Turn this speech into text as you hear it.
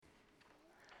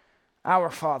Our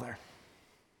Father.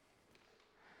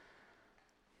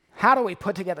 How do we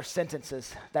put together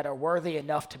sentences that are worthy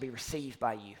enough to be received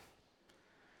by you?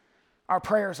 Our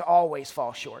prayers always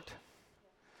fall short.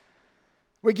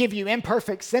 We give you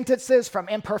imperfect sentences from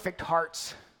imperfect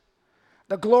hearts.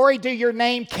 The glory due your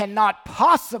name cannot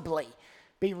possibly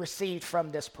be received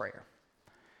from this prayer.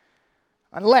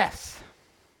 Unless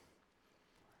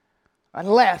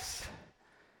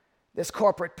this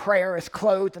corporate prayer is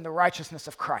clothed in the righteousness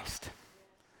of Christ.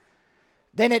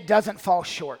 Then it doesn't fall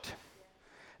short.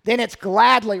 Then it's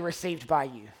gladly received by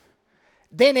you.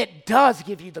 Then it does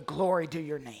give you the glory due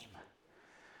your name.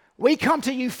 We come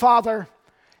to you, Father,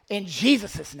 in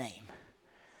Jesus' name.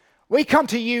 We come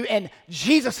to you in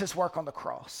Jesus' work on the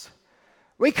cross.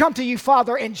 We come to you,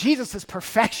 Father, in Jesus'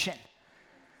 perfection.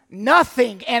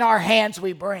 Nothing in our hands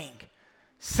we bring.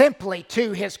 Simply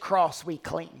to his cross we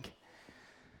cling.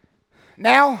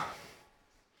 Now,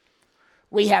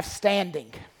 we have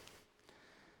standing.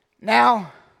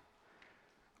 Now,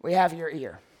 we have your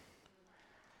ear.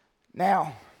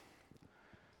 Now,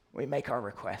 we make our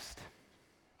request.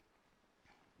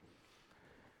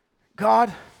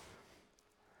 God,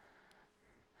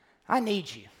 I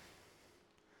need you.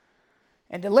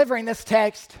 In delivering this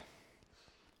text,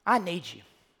 I need you.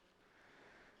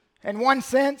 In one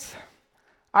sense,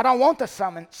 I don't want the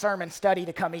sermon study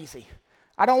to come easy.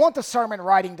 I don't want the sermon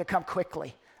writing to come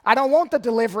quickly. I don't want the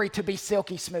delivery to be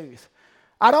silky smooth.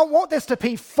 I don't want this to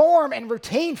be form and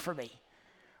routine for me,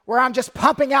 where I'm just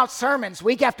pumping out sermons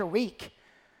week after week.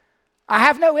 I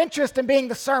have no interest in being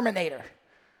the sermonator,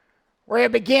 where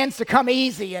it begins to come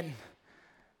easy and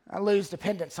I lose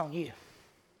dependence on you.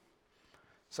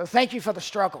 So thank you for the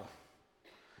struggle,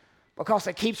 because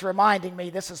it keeps reminding me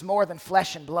this is more than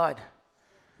flesh and blood.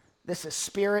 This is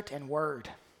spirit and word.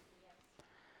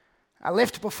 I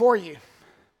lift before you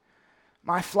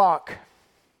my flock,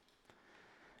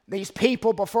 these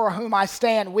people before whom I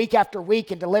stand week after week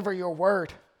and deliver your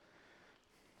word.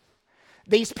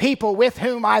 These people with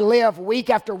whom I live week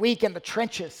after week in the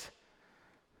trenches.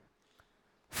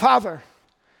 Father,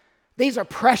 these are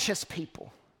precious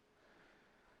people.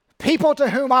 People to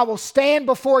whom I will stand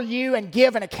before you and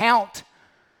give an account.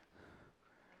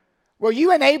 Will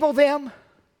you enable them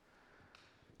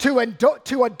to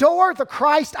adore the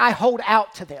Christ I hold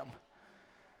out to them?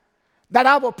 That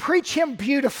I will preach him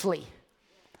beautifully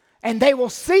and they will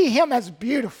see him as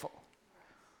beautiful.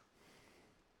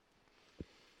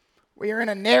 We are in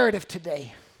a narrative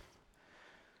today.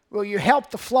 Will you help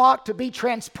the flock to be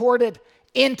transported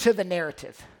into the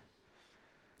narrative?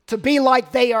 To be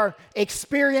like they are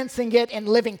experiencing it in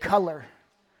living color.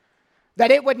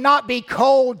 That it would not be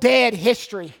cold, dead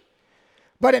history,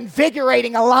 but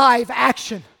invigorating, alive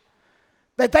action.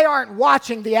 That they aren't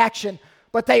watching the action,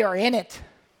 but they are in it.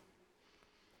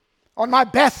 On my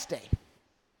best day,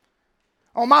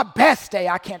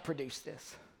 I can't produce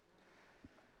this.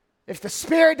 If the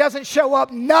Spirit doesn't show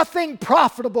up, nothing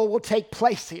profitable will take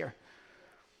place here.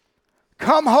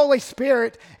 Come, Holy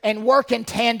Spirit, and work in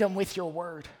tandem with your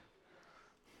word.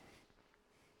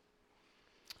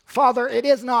 Father, it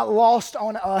is not lost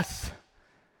on us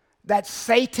that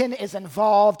Satan is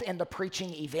involved in the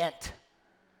preaching event.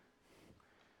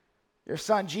 Your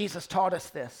son Jesus taught us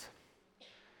this.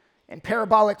 In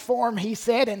parabolic form, he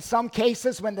said, in some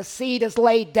cases, when the seed is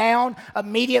laid down,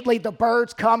 immediately the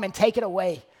birds come and take it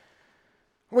away.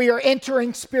 We are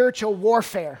entering spiritual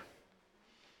warfare.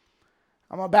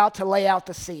 I'm about to lay out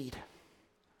the seed.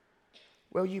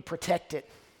 Will you protect it?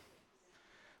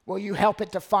 Will you help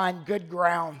it to find good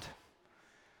ground?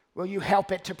 Will you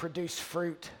help it to produce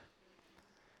fruit?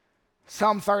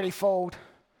 Some 30-fold,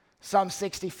 some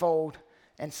 60-fold,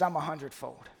 and some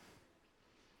 100-fold.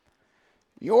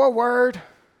 Your word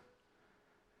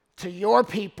to your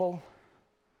people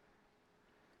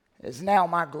is now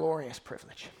my glorious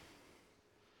privilege.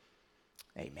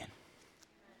 Amen.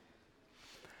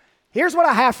 Here's what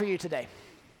I have for you today.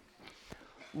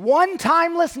 1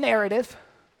 timeless narrative,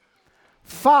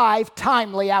 5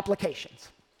 timely applications.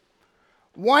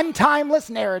 1 timeless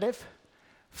narrative,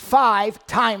 5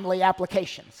 timely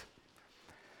applications.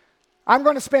 I'm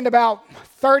going to spend about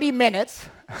 30 minutes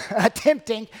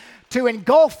attempting to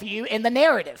engulf you in the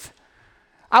narrative.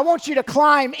 I want you to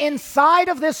climb inside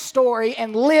of this story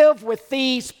and live with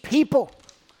these people.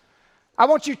 I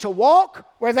want you to walk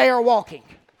where they are walking,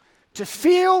 to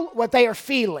feel what they are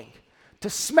feeling, to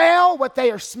smell what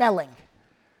they are smelling.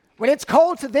 When it's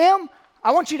cold to them,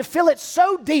 I want you to feel it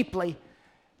so deeply,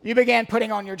 you began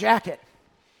putting on your jacket.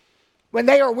 When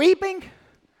they are weeping,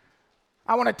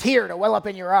 I want a tear to well up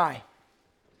in your eye.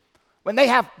 When they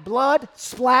have blood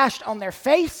splashed on their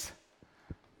face,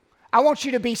 I want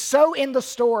you to be so in the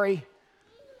story,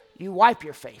 you wipe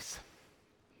your face.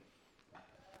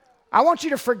 I want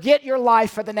you to forget your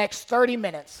life for the next 30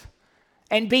 minutes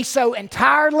and be so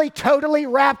entirely, totally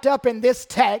wrapped up in this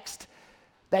text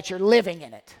that you're living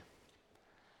in it.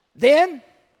 Then,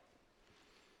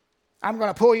 I'm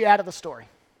going to pull you out of the story.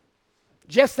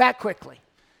 Just that quickly.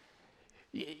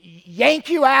 Yank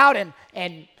you out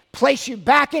and place you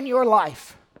back in your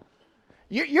life.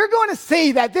 You're going to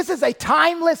see that this is a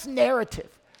timeless narrative.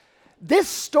 This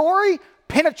story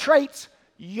penetrates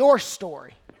your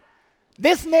story.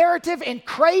 This narrative, in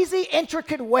crazy,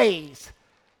 intricate ways,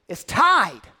 is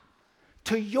tied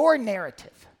to your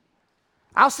narrative.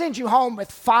 I'll send you home with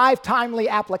 5 timely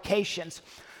applications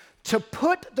to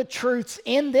put the truths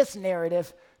in this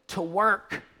narrative to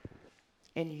work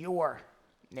in your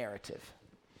narrative.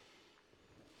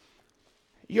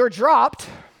 You're dropped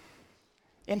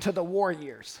into the war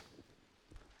years.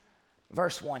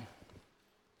 Verse 1.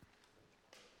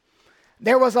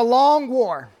 There was a long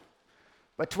war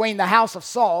between the house of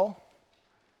Saul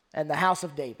and the house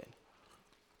of David.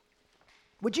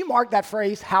 Would you mark that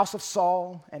phrase, house of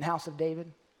Saul and house of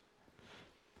David?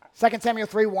 2 Samuel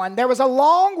 3:1. There was a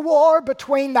long war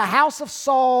between the house of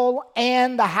Saul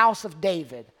and the house of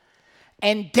David.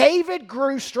 And David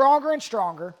grew stronger and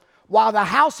stronger, while the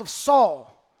house of Saul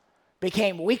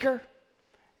became weaker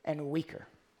and weaker.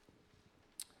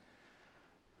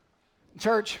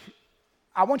 Church,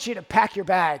 I want you to pack your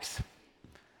bags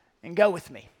and go with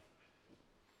me.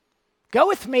 Go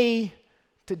with me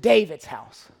to David's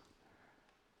house.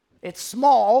 It's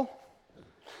small.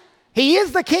 He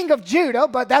is the king of Judah,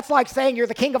 but that's like saying you're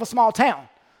the king of a small town.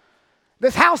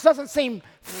 This house doesn't seem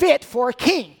fit for a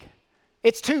king.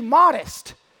 It's too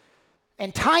modest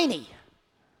and tiny.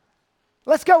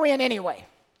 Let's go in anyway,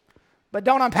 but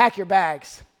don't unpack your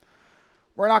bags.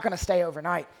 We're not going to stay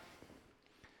overnight.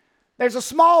 There's a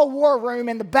small war room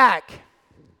in the back.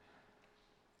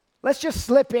 Let's just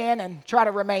slip in and try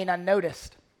to remain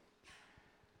unnoticed.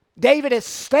 David is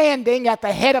standing at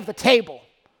the head of the table,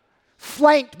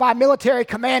 flanked by military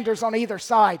commanders on either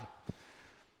side.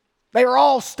 They are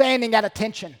all standing at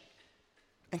attention,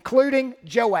 including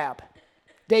Joab,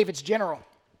 David's general.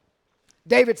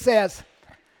 David says,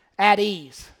 at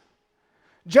ease.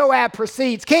 Joab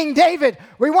proceeds, King David,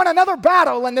 we won another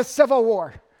battle in this civil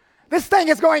war. This thing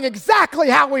is going exactly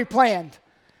how we planned.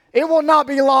 It will not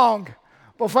be long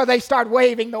before they start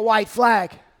waving the white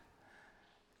flag.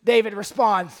 David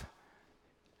responds,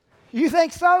 you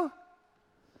think so?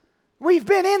 We've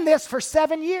been in this for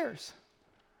 7 years.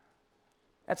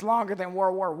 That's longer than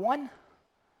World War I,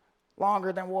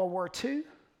 longer than World War II.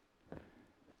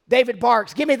 David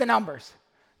barks, give me the numbers.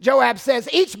 Joab says,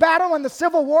 each battle in the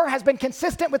Civil War has been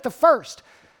consistent with the first.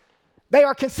 They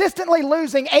are consistently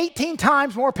losing 18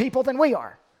 times more people than we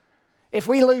are. If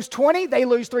we lose 20, they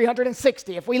lose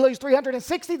 360. If we lose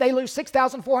 360, they lose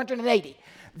 6,480.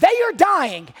 They are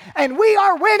dying, and we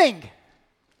are winning.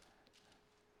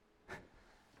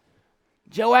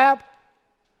 Joab,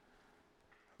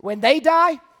 when they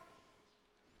die,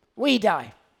 we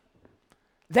die.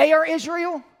 They are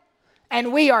Israel,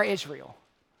 and we are Israel.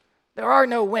 There are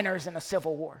no winners in a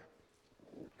civil war.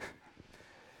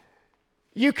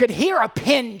 You could hear a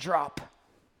pin drop.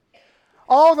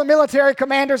 All the military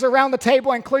commanders around the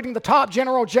table, including the top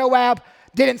general Joab,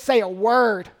 didn't say a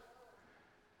word.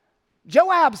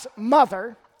 Joab's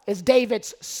mother is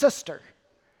David's sister.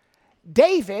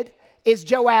 David is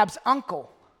Joab's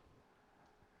uncle.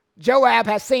 Joab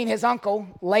has seen his uncle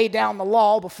lay down the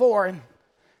law before, and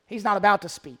he's not about to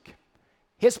speak.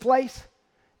 His place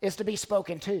is to be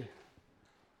spoken to.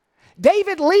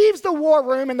 David leaves the war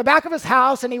room in the back of his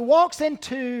house, and he walks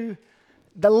into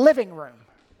the living room.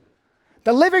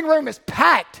 The living room is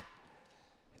packed.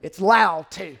 It's loud,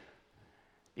 too.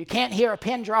 You can't hear a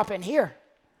pin drop in here.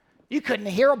 You couldn't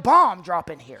hear a bomb drop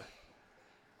in here.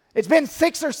 It's been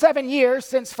 6 or 7 years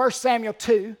since 1 Samuel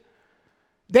 2.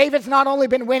 David's not only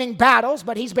been winning battles,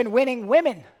 but he's been winning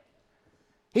women.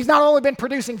 He's not only been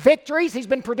producing victories, he's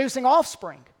been producing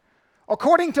offspring.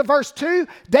 According to verse 2,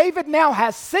 David now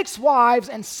has 6 wives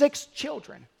and 6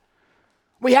 children.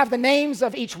 We have the names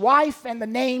of each wife and the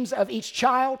names of each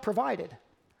child provided.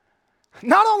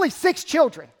 Not only 6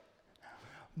 children,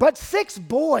 but 6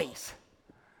 boys.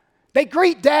 They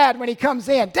greet Dad when he comes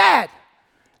in. Dad,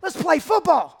 let's play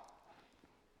football.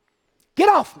 Get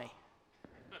off me.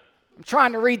 I'm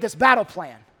trying to read this battle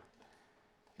plan.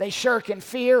 They shirk in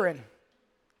fear and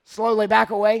slowly back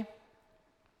away.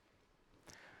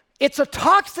 It's a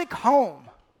toxic home.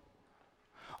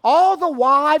 All the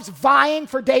wives vying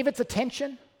for David's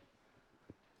attention.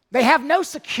 They have no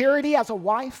security as a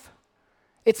wife.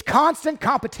 It's constant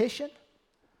competition.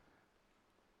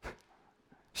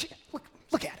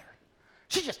 Look at her.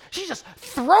 She just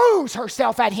throws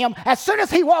herself at him as soon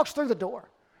as he walks through the door.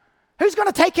 Who's going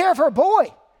to take care of her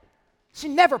boy? She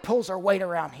never pulls her weight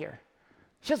around here.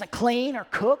 She doesn't clean or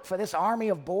cook for this army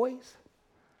of boys.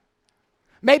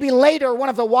 Maybe later one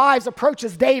of the wives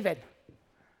approaches David.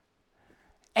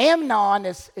 Amnon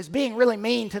is being really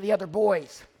mean to the other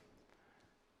boys.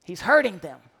 He's hurting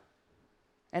them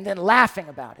and then laughing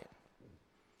about it.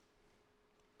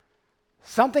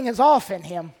 Something is off in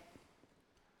him.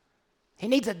 He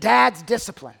needs a dad's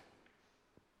discipline.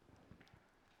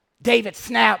 David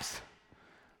snaps.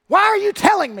 Why are you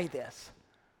telling me this?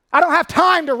 I don't have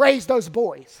time to raise those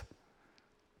boys.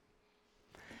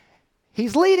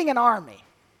 He's leading an army,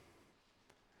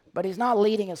 but he's not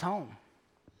leading his home.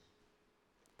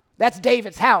 That's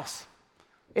David's house.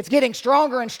 It's getting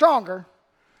stronger and stronger,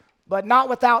 but not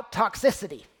without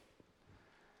toxicity.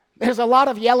 There's a lot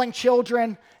of yelling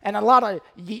children and a lot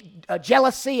of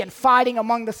jealousy and fighting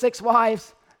among the 6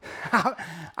 wives.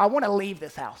 I want to leave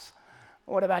this house.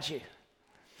 What about you?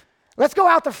 Let's go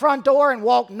out the front door and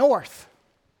walk north.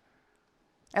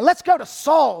 And let's go to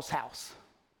Saul's house.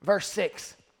 Verse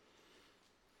 6.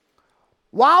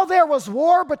 While there was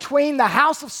war between the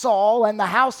house of Saul and the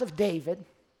house of David,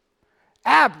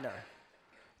 Abner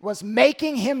was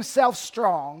making himself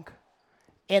strong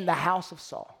in the house of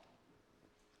Saul.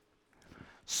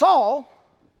 Saul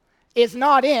is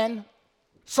not in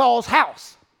Saul's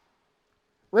house.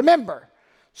 Remember,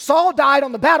 Saul died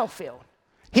on the battlefield.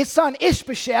 His son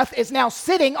Ishbosheth is now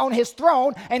sitting on his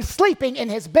throne and sleeping in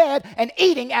his bed and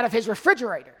eating out of his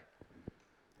refrigerator.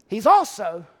 He's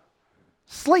also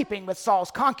sleeping with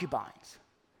Saul's concubines.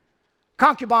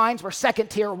 Concubines were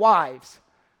second-tier wives,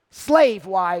 slave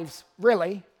wives,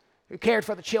 really, who cared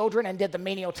for the children and did the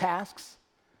menial tasks.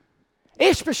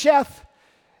 Ishbosheth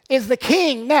is the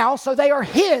king now, so they are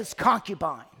his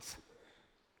concubines.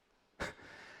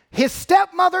 His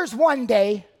stepmothers one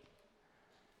day,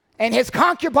 and his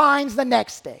concubines the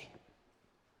next day.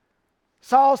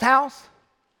 Saul's house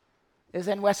is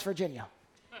in West Virginia.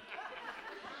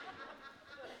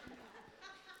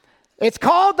 It's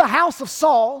called the house of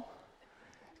Saul,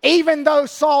 even though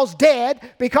Saul's dead,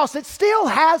 because it still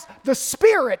has the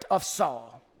spirit of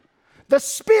Saul, the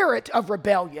spirit of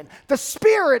rebellion, the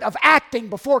spirit of acting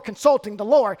before consulting the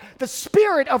Lord, the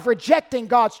spirit of rejecting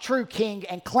God's true king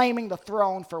and claiming the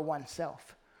throne for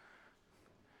oneself.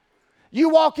 You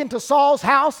walk into Saul's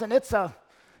house and it's a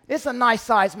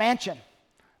nice-sized mansion.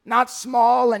 Not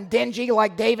small and dingy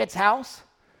like David's house.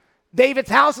 David's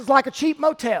house is like a cheap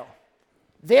motel.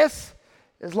 This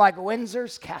is like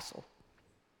Windsor's castle.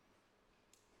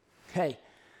 Hey,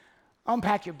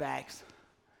 unpack your bags.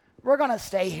 We're going to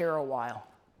stay here a while.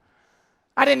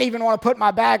 I didn't even want to put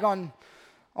my bag on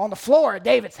the floor at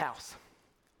David's house.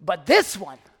 But this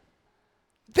one,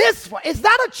 is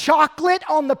that a chocolate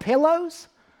on the pillows?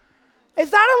 Is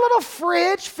that a little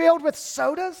fridge filled with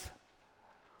sodas?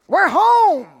 We're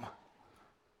home.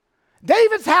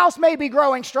 David's house may be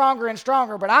growing stronger and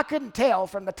stronger, but I couldn't tell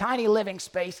from the tiny living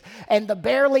space and the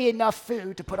barely enough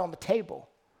food to put on the table.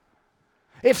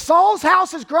 If Saul's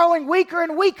house is growing weaker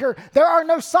and weaker, there are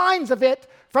no signs of it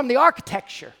from the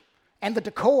architecture and the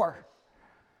decor.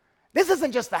 This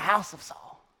isn't just the house of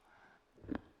Saul.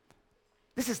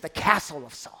 This is the castle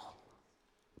of Saul.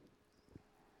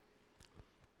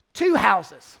 2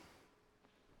 houses.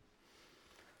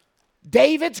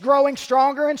 David's growing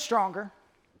stronger and stronger.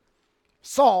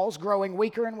 Saul's growing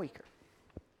weaker and weaker.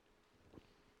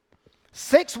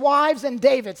 6 wives in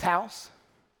David's house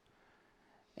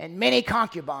and many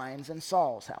concubines in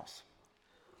Saul's house.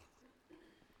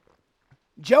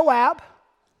 Joab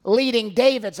leading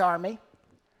David's army.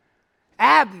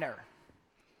 Abner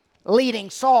leading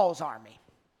Saul's army.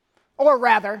 Or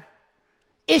rather,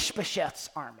 Ishbosheth's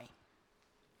army.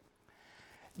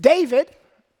 David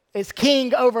is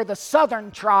king over the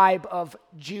southern tribe of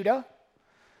Judah.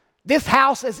 This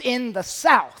house is in the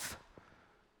south.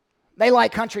 They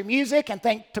like country music and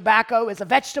think tobacco is a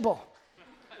vegetable.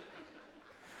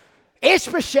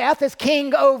 Ishbosheth is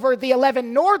king over the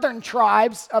 11 northern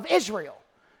tribes of Israel.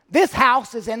 This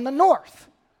house is in the north.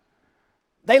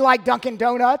 They like Dunkin'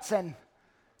 Donuts and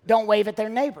don't wave at their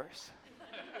neighbors.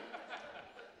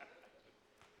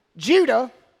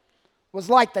 Judah was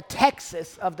like the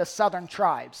Texas of the southern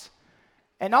tribes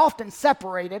and often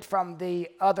separated from the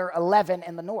other 11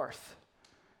 in the north.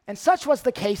 And such was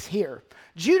the case here.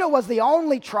 Judah was the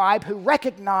only tribe who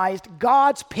recognized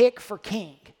God's pick for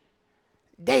king,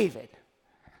 David.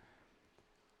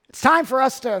 It's time for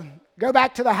us to go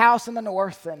back to the house in the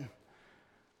north, and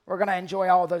we're going to enjoy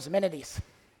all of those amenities.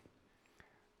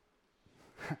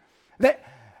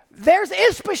 There's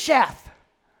Ishbosheth.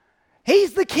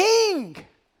 He's the king.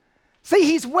 See,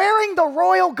 he's wearing the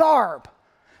royal garb,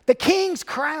 the king's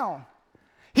crown.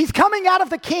 He's coming out of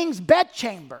the king's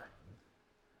bedchamber.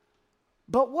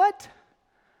 But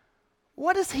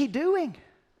what is he doing?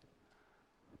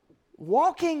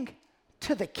 Walking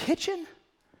to the kitchen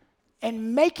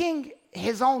and making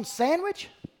his own sandwich?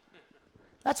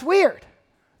 That's weird.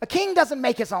 A king doesn't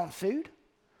make his own food.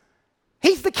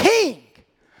 He's the king.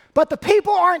 But the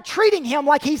people aren't treating him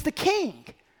like he's the king.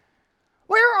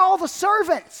 Where are all the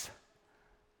servants?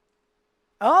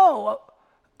 Oh,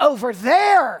 over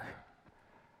there.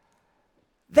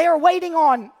 They're waiting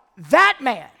on that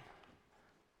man.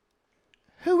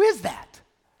 Who is that?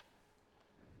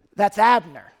 That's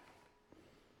Abner.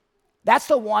 That's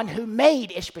the one who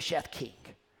made Ishbosheth king.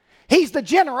 He's the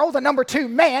general, the number 2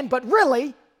 man, but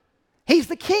really, he's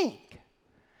the king.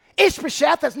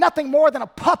 Ishbosheth is nothing more than a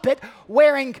puppet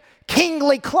wearing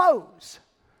kingly clothes.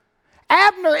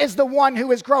 Abner is the one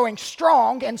who is growing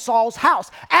strong in Saul's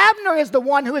house. Abner is the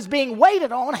one who is being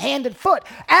waited on hand and foot.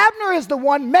 Abner is the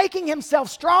one making himself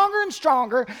stronger and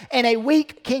stronger in a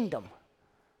weak kingdom.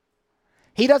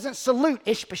 He doesn't salute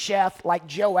Ishbosheth like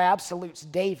Joab salutes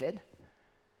David.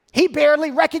 He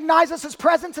barely recognizes his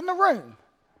presence in the room.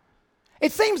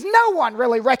 It seems no one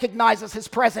really recognizes his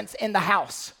presence in the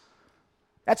house.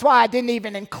 That's why I didn't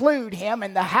even include him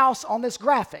in the house on this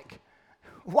graphic.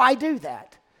 Why do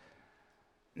that?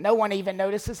 No one even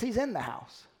notices he's in the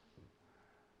house.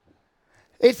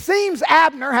 It seems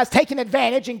Abner has taken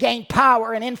advantage and gained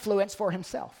power and influence for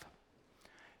himself.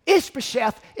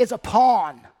 Ishbosheth is a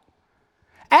pawn.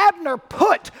 Abner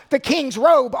put the king's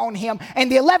robe on him,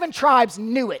 and the 11 tribes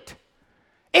knew it.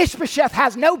 Ishbosheth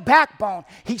has no backbone.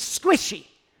 He's squishy.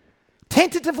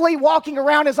 Tentatively walking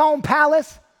around his own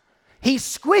palace, he's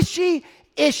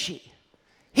squishy-ishy.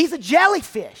 He's a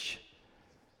jellyfish.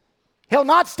 He'll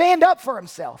not stand up for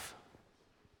himself.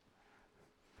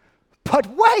 But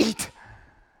wait,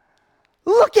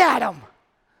 look at him.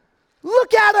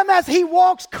 Look at him as he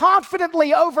walks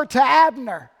confidently over to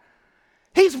Abner.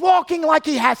 He's walking like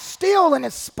he has steel in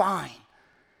his spine.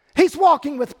 He's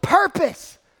walking with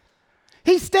purpose.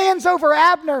 He stands over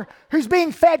Abner, who's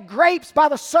being fed grapes by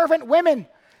the servant women,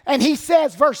 and he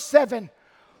says, verse 7,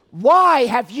 "Why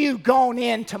have you gone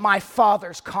into my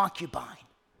father's concubine?"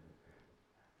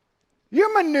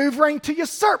 You're maneuvering to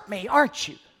usurp me, aren't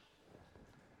you?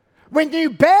 When you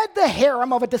bed the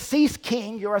harem of a deceased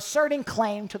king, you're asserting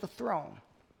claim to the throne.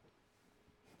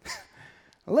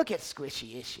 Look at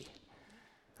Squishy Ishy.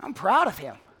 I'm proud of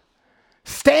him.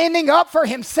 Standing up for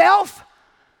himself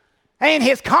and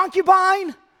his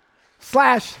concubine /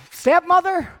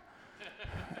 stepmother.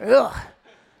 Ugh.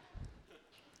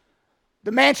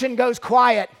 The mansion goes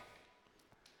quiet.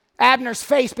 Abner's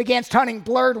face begins turning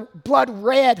blood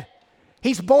red.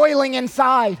 He's boiling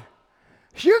inside.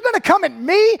 You're going to come at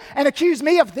me and accuse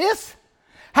me of this?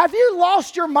 Have you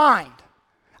lost your mind?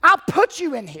 I'll put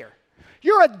you in here.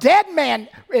 You're a dead man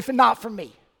if not for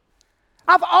me.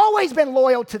 I've always been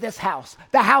loyal to this house,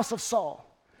 the house of Saul.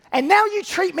 And now you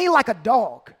treat me like a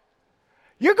dog.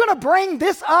 You're going to bring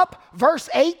this up, verse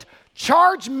 8,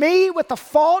 charge me with the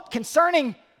fault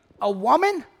concerning a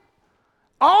woman?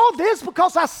 All this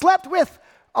because I slept with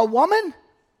a woman?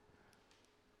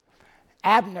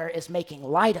 Abner is making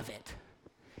light of it.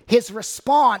 His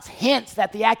response hints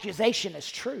that the accusation is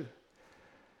true.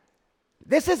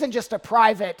 This isn't just a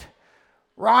private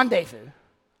rendezvous,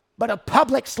 but a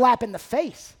public slap in the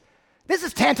face. This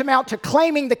is tantamount to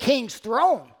claiming the king's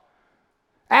throne.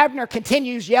 Abner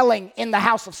continues yelling in the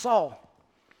house of Saul.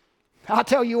 I'll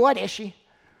tell you what, Ishi,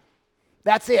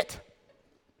 that's it.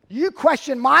 You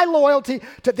question my loyalty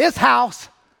to this house,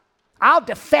 I'll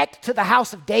defect to the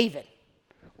house of David.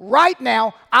 Right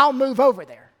now, I'll move over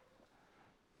there.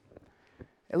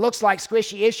 It looks like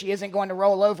Squishy Ishy isn't going to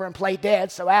roll over and play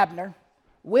dead, so Abner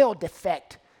will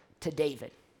defect to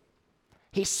David.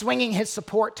 He's swinging his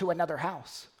support to another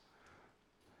house.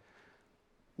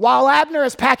 While Abner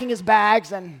is packing his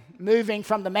bags and moving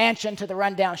from the mansion to the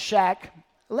rundown shack,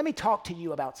 let me talk to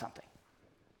you about something.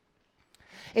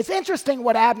 It's interesting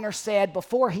what Abner said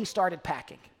before he started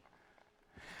packing.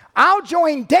 I'll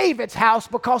join David's house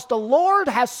because the Lord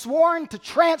has sworn to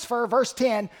transfer, verse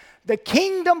 10, the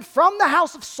kingdom from the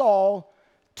house of Saul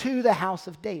to the house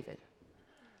of David.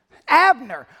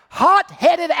 Abner,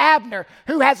 hot-headed Abner,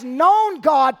 who has known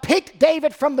God picked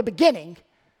David from the beginning,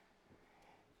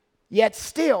 yet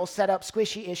still set up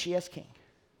Squishy Ishy as king.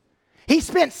 He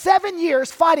spent 7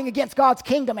 years fighting against God's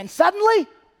kingdom, and suddenly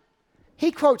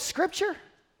he quotes scripture.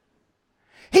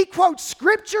 He quotes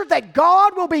scripture that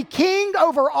God will be king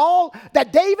over all,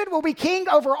 that David will be king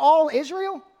over all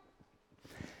Israel.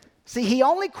 See, he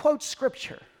only quotes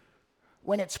Scripture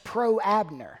when it's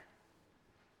pro-Abner.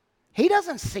 He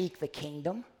doesn't seek the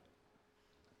kingdom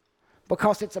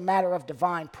because it's a matter of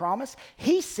divine promise.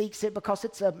 He seeks it because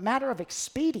it's a matter of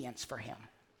expedience for him.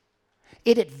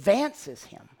 It advances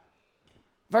him.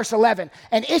 Verse 11,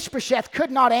 and Ishbosheth could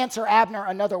not answer Abner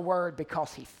another word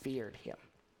because he feared him.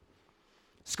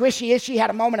 Squishy Ishy had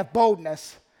a moment of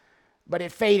boldness, but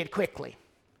it faded quickly.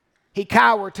 He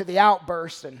cowered to the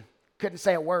outburst and couldn't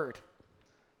say a word.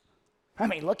 I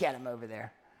mean, look at him over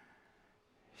there,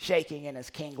 shaking in his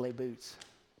kingly boots.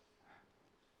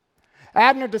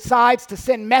 Abner decides to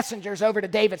send messengers over to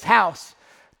David's house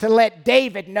to let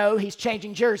David know he's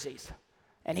changing jerseys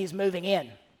and he's moving in.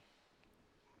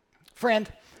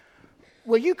 Friend,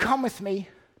 will you come with me?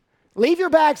 Leave your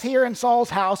bags here in Saul's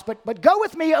house, but go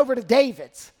with me over to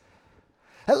David's.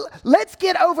 Let's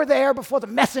get over there before the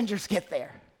messengers get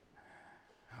there.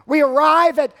 We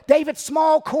arrive at David's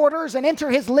small quarters and enter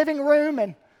his living room,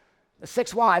 and the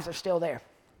 6 wives are still there.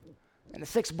 And the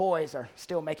 6 boys are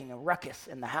still making a ruckus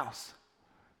in the house.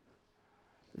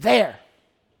 There,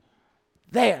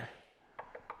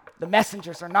 the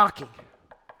messengers are knocking.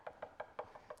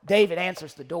 David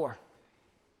answers the door.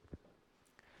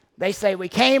 They say, we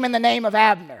came in the name of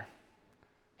Abner.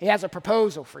 He has a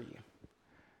proposal for you.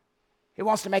 He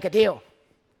wants to make a deal.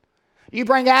 You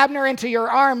bring Abner into your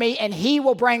army, and he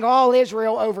will bring all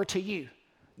Israel over to you,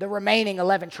 the remaining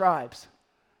 11 tribes.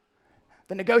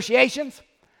 The negotiations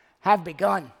have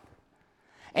begun.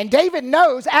 And David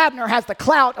knows Abner has the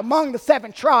clout among the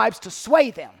 7 tribes to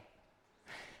sway them.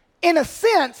 In a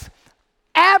sense,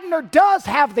 Abner does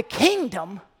have the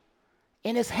kingdom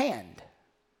in his hand.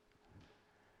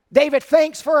 David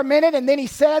thinks for a minute, and then he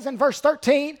says in verse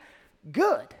 13,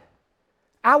 good,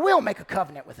 I will make a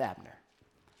covenant with Abner.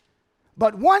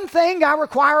 But one thing I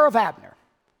require of Abner,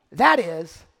 that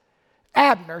is,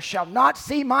 Abner shall not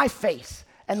see my face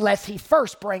unless he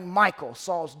first bring Michal,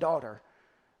 Saul's daughter,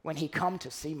 when he come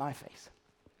to see my face.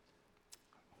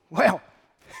 Well,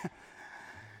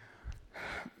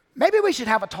 maybe we should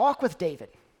have a talk with David.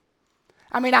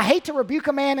 I mean, I hate to rebuke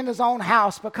a man in his own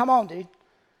house, but come on, dude.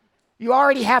 You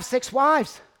already have 6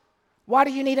 wives. Why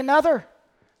do you need another?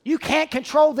 You can't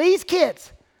control these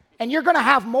kids, and you're going to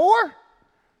have more?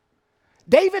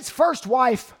 David's first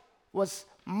wife was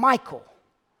Michal.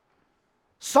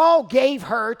 Saul gave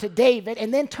her to David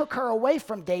and then took her away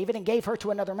from David and gave her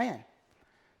to another man.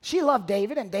 She loved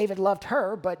David and David loved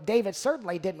her, but David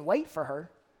certainly didn't wait for her.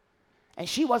 And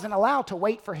she wasn't allowed to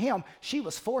wait for him. She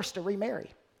was forced to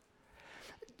remarry.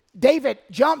 David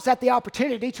jumps at the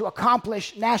opportunity to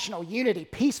accomplish national unity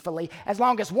peacefully as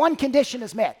long as one condition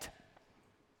is met.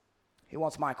 He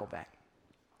wants Michal back.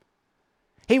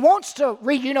 He wants to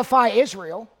reunify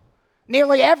Israel.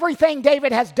 Nearly everything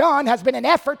David has done has been an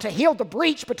effort to heal the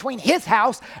breach between his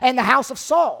house and the house of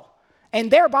Saul, and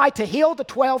thereby to heal the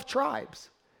 12 tribes.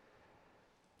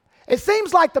 It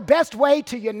seems like the best way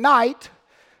to unite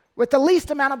with the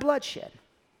least amount of bloodshed.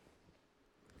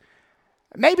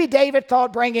 Maybe David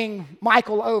thought bringing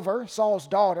Michal over, Saul's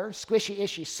daughter, Squishy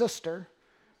Ishy's sister,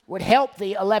 would help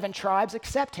the 11 tribes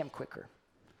accept him quicker.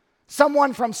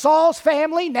 Someone from Saul's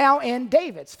family now in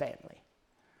David's family.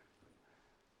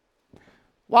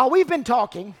 While we've been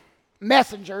talking,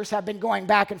 messengers have been going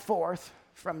back and forth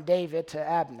from David to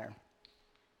Abner.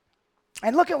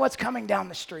 And look at what's coming down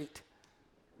the street.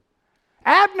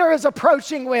 Abner is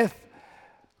approaching with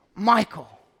Michal.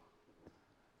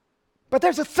 But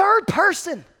there's a third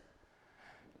person.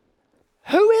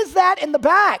 Who is that in the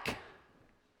back?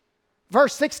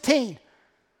 Verse 16.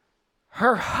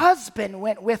 Her husband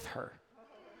went with her,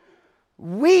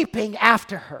 weeping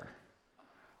after her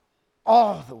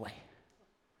all the way.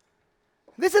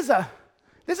 This is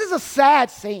a sad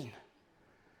scene.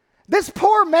 This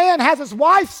poor man has his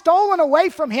wife stolen away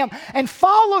from him and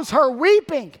follows her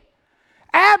weeping.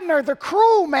 Abner, the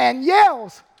cruel man,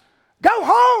 yells, "Go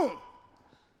home!"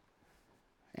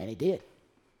 And he did.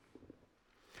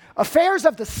 Affairs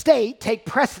of the state take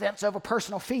precedence over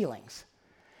personal feelings.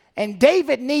 And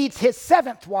David needs his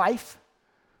 7th wife,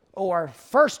 or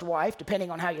first wife, depending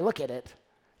on how you look at it,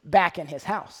 back in his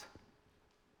house.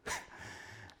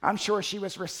 I'm sure she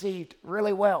was received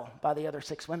really well by the other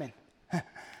 6 women.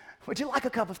 Would you like a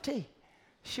cup of tea?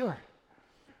 Sure.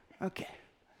 Okay.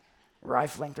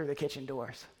 Rifling through the kitchen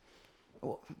doors.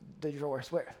 Well, the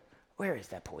drawers. Where is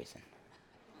that poison?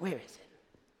 Where is it?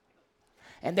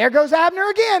 And there goes Abner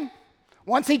again.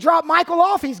 Once he dropped Michal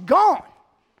off, he's gone.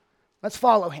 Let's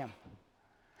follow him.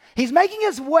 He's making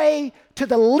his way to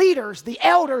the leaders, the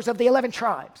elders of the 11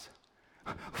 tribes.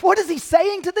 What is he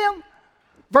saying to them?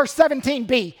 Verse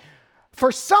 17b,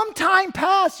 For some time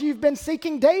past, you've been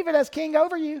seeking David as king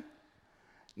over you.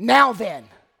 Now then,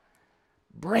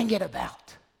 bring it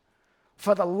about.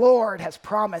 For the Lord has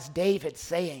promised David,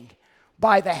 saying,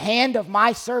 by the hand of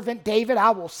my servant David,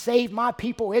 I will save my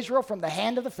people Israel from the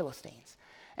hand of the Philistines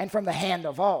and from the hand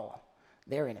of all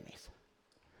their enemies.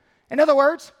 In other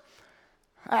words,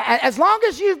 as long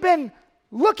as you've been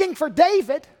looking for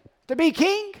David to be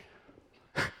king,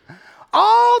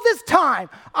 all this time,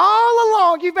 all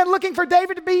along, you've been looking for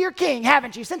David to be your king,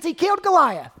 haven't you? Since he killed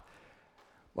Goliath.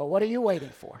 Well, what are you waiting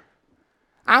for?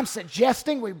 I'm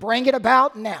suggesting we bring it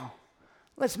about now.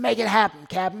 Let's make it happen,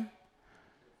 Captain.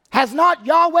 Has not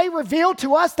Yahweh revealed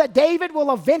to us that David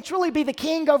will eventually be the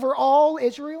king over all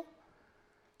Israel?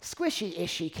 Squishy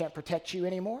Ishy can't protect you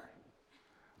anymore.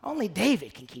 Only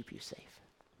David can keep you safe.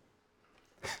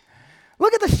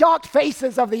 Look at the shocked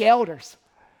faces of the elders.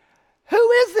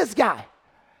 Who is this guy?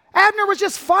 Abner was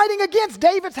just fighting against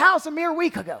David's house a mere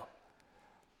week ago.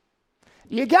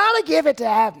 You got to give it to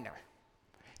Abner.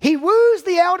 He woos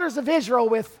the elders of Israel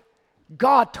with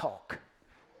God talk.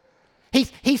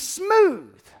 He's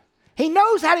smooth. He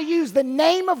knows how to use the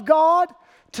name of God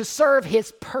to serve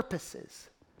his purposes.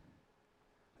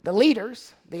 The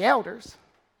leaders, the elders,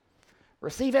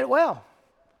 receive it well.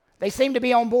 They seem to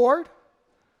be on board.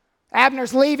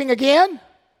 Abner's leaving again.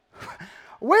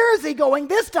 Where is he going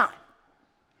this time?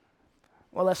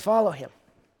 Well, let's follow him.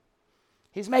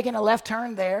 He's making a left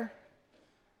turn there.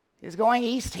 He's going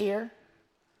east here.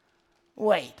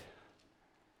 Wait.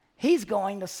 He's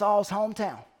going to Saul's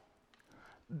hometown,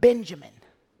 Benjamin.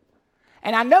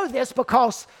 And I know this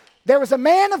because there was a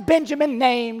man of Benjamin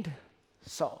named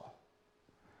Saul.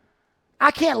 I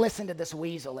can't listen to this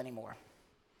weasel anymore.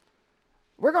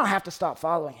 We're going to have to stop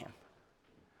following him.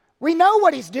 We know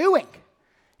what he's doing.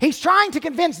 He's trying to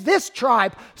convince this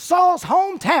tribe, Saul's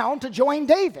hometown, to join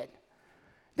David.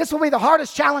 This will be the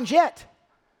hardest challenge yet.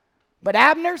 But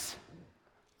Abner's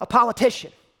a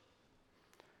politician.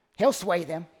 He'll sway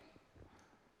them.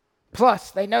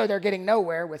 Plus, they know they're getting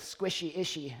nowhere with Squishy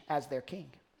Ishy as their king.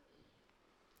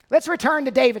 Let's return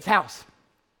to David's house.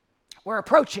 We're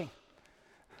approaching.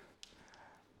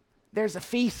 There's a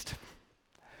feast.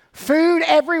 Food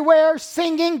everywhere,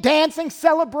 singing, dancing,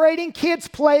 celebrating, kids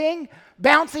playing,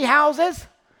 bouncy houses.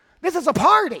 This is a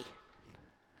party.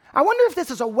 I wonder if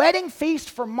this is a wedding feast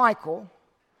for Michal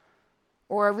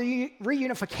or a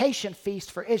reunification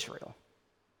feast for Israel.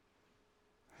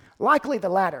 Likely the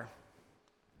latter.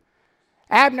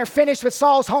 Abner finished with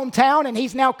Saul's hometown, and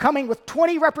he's now coming with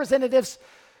 20 representatives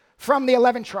from the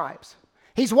 11 tribes.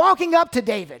 He's walking up to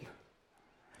David.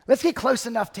 Let's get close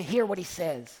enough to hear what he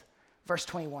says. Verse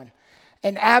 21.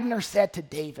 And Abner said to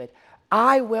David,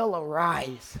 I will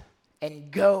arise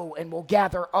and go and will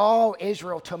gather all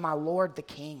Israel to my lord the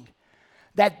king,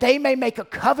 that they may make a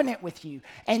covenant with you,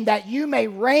 and that you may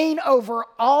reign over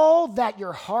all that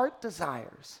your heart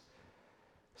desires.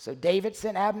 So David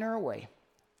sent Abner away,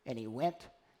 and he went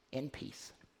in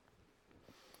peace.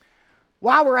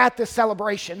 While we're at this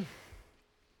celebration,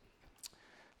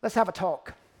 let's have a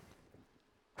talk.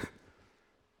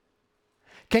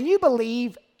 Can you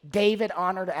believe David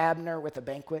honored Abner with a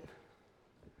banquet?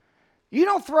 You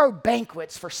don't throw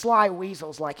banquets for sly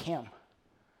weasels like him.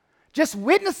 Just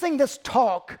witnessing this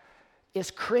talk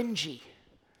is cringy.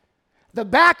 The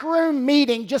backroom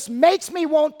meeting just makes me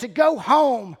want to go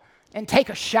home and take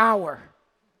a shower.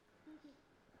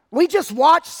 We just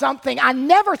watched something I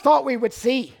never thought we would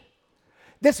see.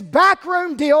 This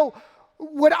backroom deal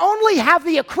would only have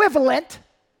the equivalent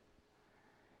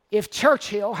if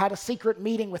Churchill had a secret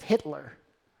meeting with Hitler,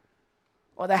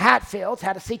 or the Hatfields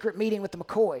had a secret meeting with the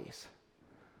McCoys.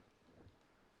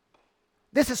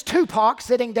 This is Tupac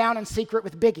sitting down in secret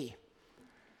with Biggie.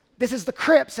 This is the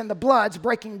Crips and the Bloods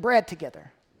breaking bread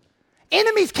together.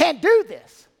 Enemies can't do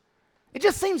this. It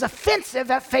just seems offensive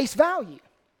at face value.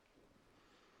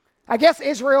 I guess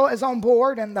Israel is on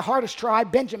board, and the hardest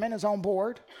tribe, Benjamin, is on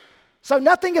board. So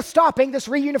nothing is stopping this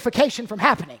reunification from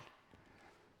happening.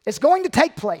 It's going to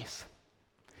take place,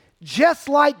 just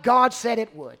like God said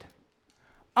it would,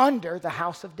 under the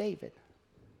house of David.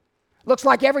 Looks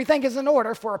like everything is in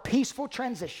order for a peaceful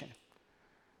transition.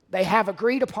 They have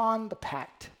agreed upon the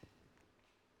pact.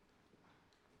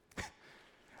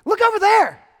 Look over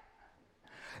there.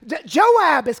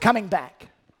 Joab is coming back.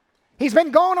 He's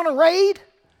been gone on a raid.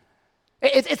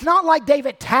 It's not like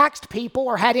David taxed people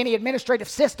or had any administrative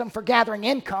system for gathering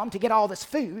income to get all this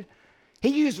food. He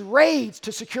used raids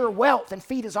to secure wealth and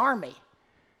feed his army.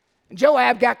 And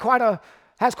Joab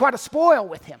has quite a spoil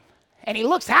with him, and he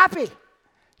looks happy.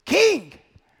 King,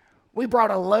 we brought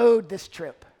a load this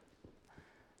trip.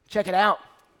 Check it out.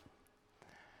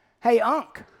 Hey,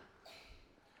 Unc,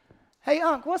 Hey,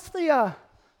 Unc, what's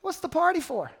the party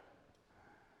for?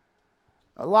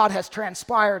 A lot has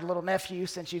transpired, little nephew,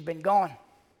 since you've been gone.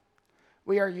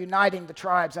 We are uniting the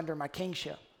tribes under my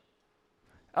kingship.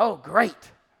 Oh, great.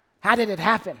 How did it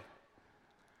happen?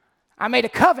 I made a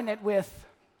covenant with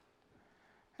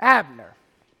Abner.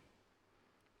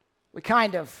 We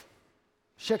kind of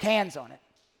shook hands on it.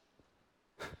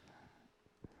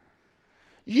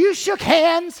 You shook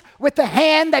hands with the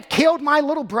hand that killed my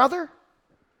little brother?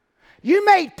 You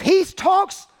made peace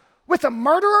talks with a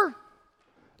murderer?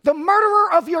 The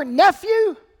murderer of your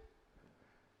nephew?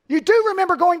 You do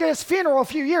remember going to his funeral a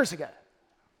few years ago.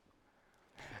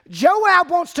 Joab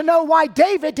wants to know why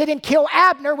David didn't kill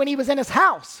Abner when he was in his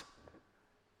house.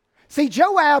 See,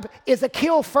 Joab is a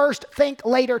kill first, think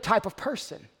later type of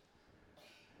person.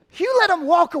 You let him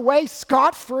walk away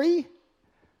scot-free.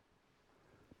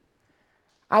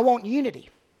 I want unity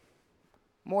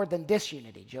more than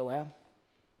disunity, Joab.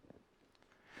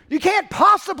 You can't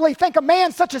possibly think a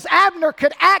man such as Abner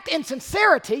could act in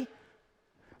sincerity.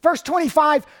 Verse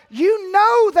 25, you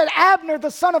know that Abner,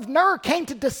 the son of Ner, came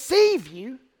to deceive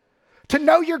you, to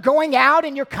know you're going out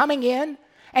and you're coming in,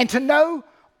 and to know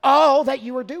all that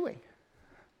you are doing.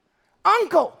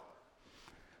 Uncle,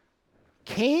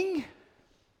 king,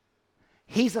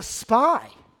 he's a spy.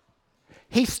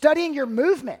 He's studying your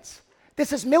movements.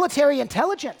 This is military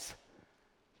intelligence.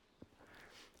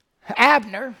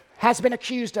 Abner has been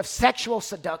accused of sexual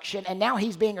seduction, and now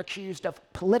he's being accused of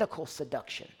political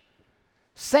seduction.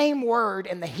 Same word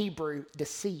in the Hebrew,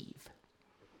 deceive.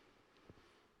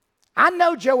 I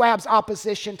know Joab's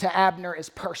opposition to Abner is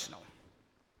personal,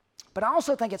 but I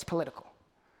also think it's political.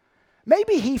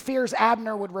 Maybe he fears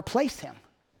Abner would replace him.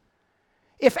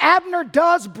 If Abner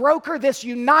does broker this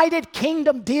united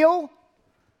kingdom deal,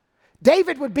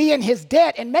 David would be in his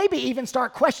debt and maybe even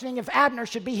start questioning if Abner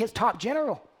should be his top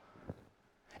general.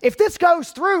 If this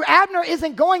goes through, Abner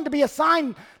isn't going to be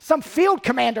assigned some field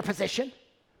commander position.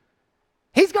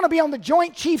 He's going to be on the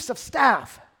Joint Chiefs of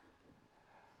Staff.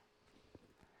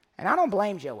 And I don't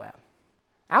blame Joab.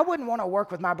 I wouldn't want to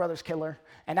work with my brother's killer,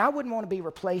 and I wouldn't want to be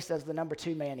replaced as the number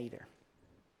 2 man either.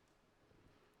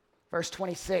 Verse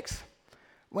 26,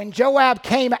 when Joab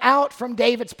came out from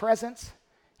David's presence,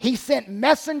 he sent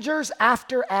messengers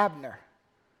after Abner.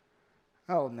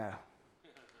 Oh no.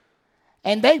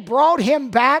 And they brought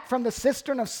him back from the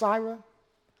cistern of Sirah,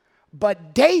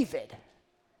 but David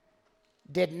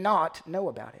did not know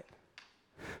about it.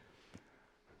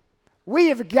 We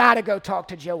have got to go talk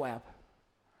to Joab.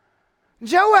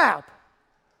 Joab,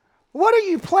 what are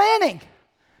you planning?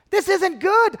 This isn't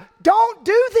good. Don't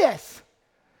do this.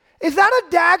 Is that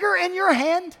a dagger in your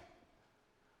hand?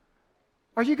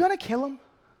 Are you going to kill him?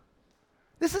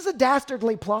 This is a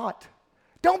dastardly plot.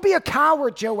 Don't be a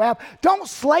coward, Joab. Don't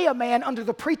slay a man under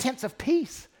the pretense of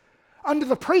peace, under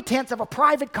the pretense of a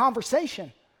private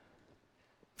conversation.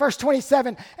 Verse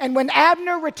 27, and when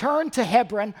Abner returned to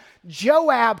Hebron,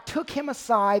 Joab took him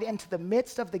aside into the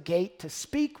midst of the gate to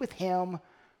speak with him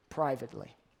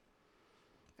privately.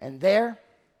 And there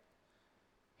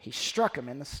he struck him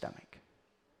in the stomach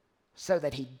so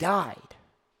that he died.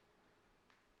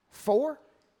 For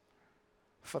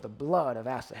the blood of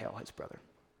Asahel, his brother.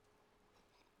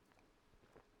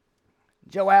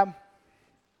 Joab,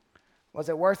 was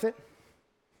it worth it?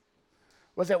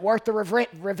 Was it worth the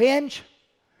revenge?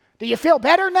 Do you feel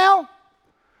better now?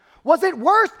 Was it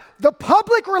worth the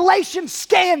public relations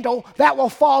scandal that will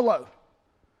follow?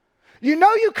 You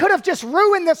know you could have just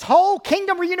ruined this whole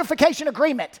kingdom reunification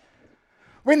agreement.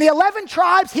 When the 11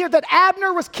 tribes hear that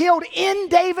Abner was killed in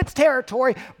David's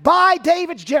territory by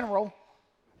David's general,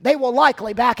 they will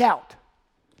likely back out.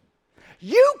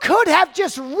 You could have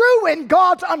just ruined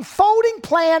God's unfolding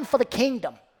plan for the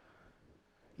kingdom.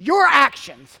 Your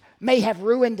actions may have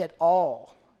ruined it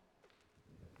all.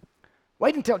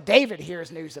 Wait until David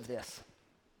hears news of this.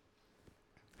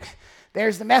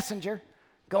 There's the messenger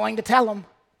going to tell him.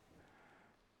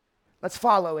 Let's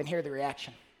follow and hear the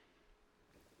reaction.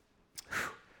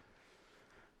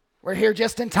 We're here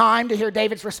just in time to hear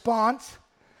David's response.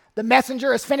 The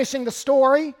messenger is finishing the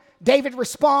story. David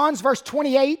responds, verse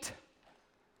 28,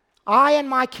 I and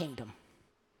my kingdom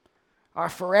are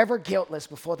forever guiltless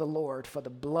before the Lord for the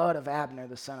blood of Abner,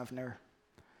 the son of Ner.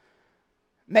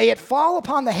 May it fall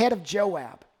upon the head of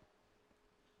Joab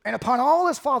and upon all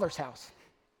his father's house.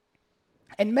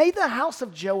 And may the house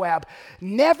of Joab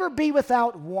never be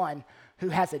without one who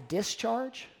has a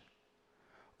discharge,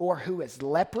 or who is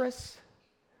leprous,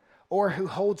 or who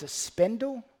holds a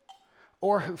spindle,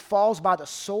 or who falls by the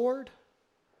sword,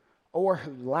 or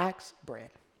who lacks bread.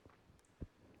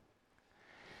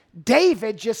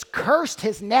 David just cursed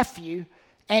his nephew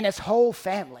and his whole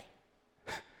family.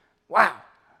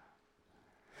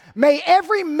 may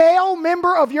every male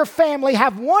member of your family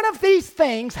have one of these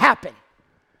things happen: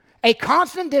 a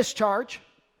constant discharge,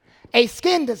 a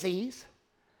skin disease,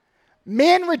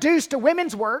 men reduced to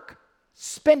women's work,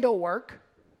 spindle work,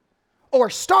 or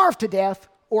starve to death,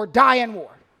 or die in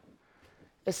war.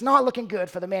 It's not looking good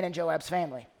for the men in Joab's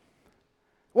family.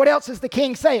 What else is the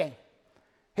king saying?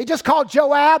 He just called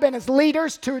Joab and his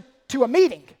leaders to a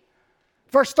meeting.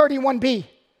 Verse 31b,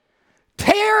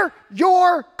 tear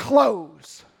your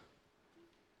clothes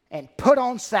and put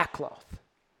on sackcloth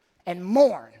and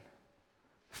mourn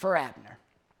for Abner.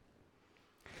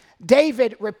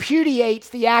 David repudiates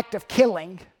the act of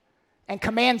killing and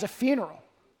commands a funeral.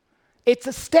 It's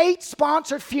a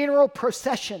state-sponsored funeral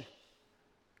procession.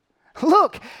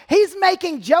 Look, he's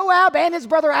making Joab and his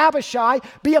brother Abishai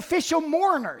be official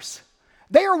mourners.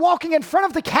 They are walking in front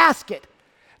of the casket.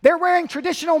 They're wearing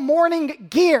traditional mourning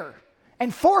gear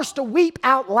and forced to weep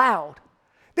out loud.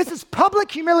 This is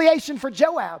public humiliation for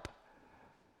Joab.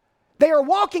 They are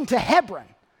walking to Hebron.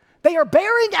 They are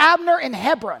burying Abner in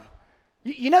Hebron.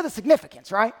 You know the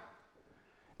significance, right?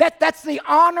 That's the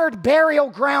honored burial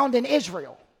ground in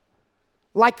Israel,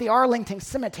 like the Arlington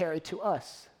Cemetery to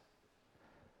us.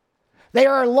 They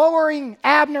are lowering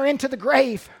Abner into the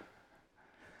grave.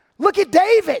 Look at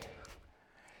David.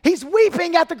 He's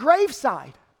weeping at the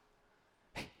graveside.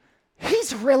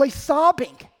 He's really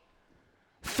sobbing,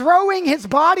 throwing his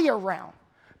body around,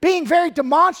 being very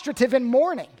demonstrative in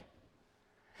mourning.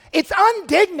 It's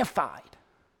undignified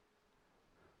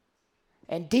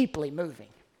and deeply moving.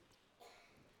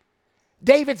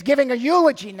 David's giving a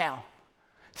eulogy now.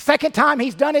 Second time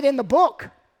he's done it in the book.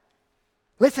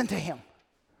 Listen to him.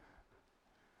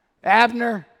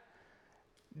 Abner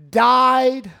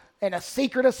died in a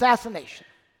secret assassination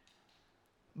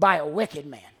by a wicked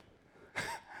man.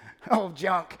 Oh,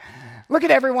 junk. Look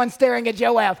at everyone staring at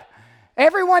Joab.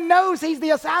 Everyone knows he's the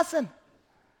assassin.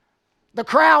 The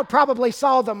crowd probably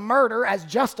saw the murder as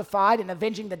justified in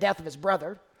avenging the death of his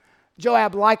brother.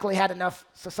 Joab likely had enough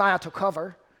societal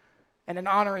cover. In an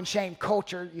honor and shame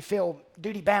culture, you feel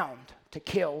duty-bound to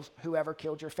kill whoever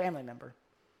killed your family member.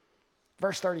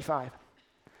 Verse 35.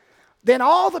 Then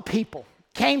all the people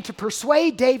came to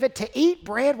persuade David to eat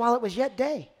bread while it was yet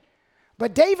day.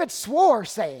 But David swore,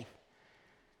 saying,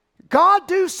 God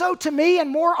do so to me and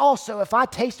more also if I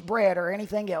taste bread or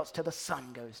anything else till the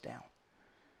sun goes down.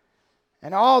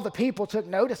 And all the people took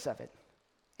notice of it,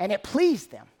 and it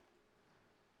pleased them,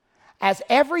 as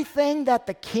everything that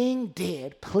the king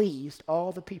did pleased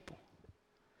all the people.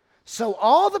 So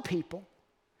all the people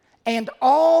and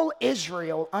all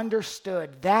Israel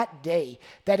understood that day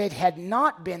that it had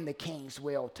not been the king's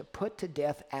will to put to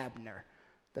death Abner,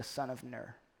 the son of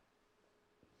Ner.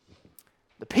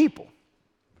 The people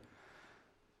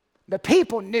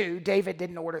knew David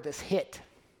didn't order this hit.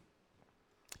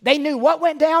 They knew what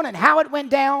went down and how it went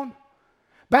down.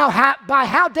 By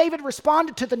how David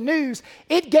responded to the news,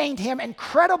 it gained him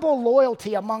incredible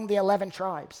loyalty among the 11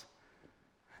 tribes.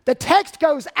 The text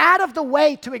goes out of the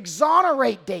way to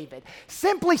exonerate David,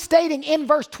 simply stating in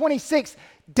verse 26,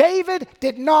 David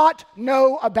did not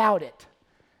know about it.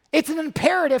 It's an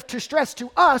imperative to stress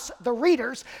to us, the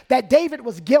readers, that David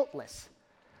was guiltless.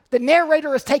 The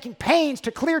narrator is taking pains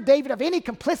to clear David of any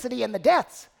complicity in the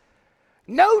deaths.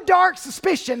 No dark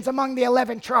suspicions among the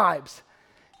 11 tribes.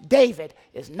 David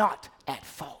is not at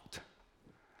fault.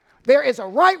 There is a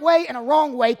right way and a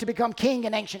wrong way to become king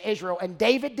in ancient Israel, and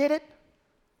David did it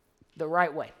the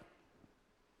right way.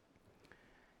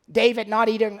 David not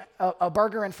eating a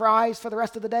burger and fries for the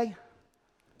rest of the day,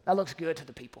 that looks good to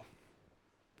the people.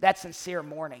 That's sincere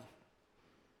mourning.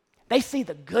 They see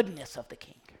the goodness of the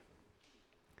king.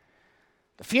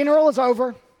 The funeral is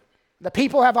over. The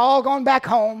people have all gone back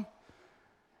home.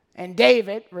 And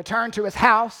David returned to his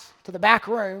house, to the back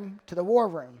room, to the war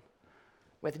room,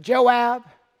 with Joab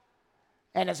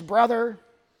and his brother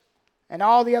and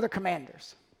all the other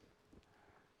commanders.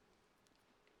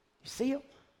 You see him?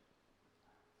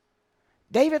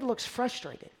 David looks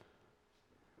frustrated.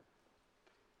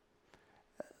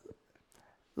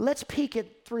 Let's peek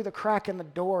it through the crack in the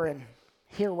door and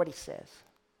hear what he says.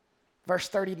 Verse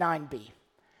 39b.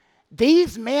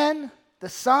 These men, the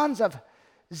sons of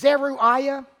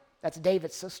Zeruiah, that's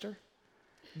David's sister.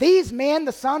 These men,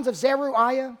 the sons of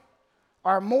Zeruiah,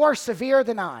 are more severe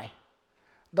than I.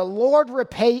 The Lord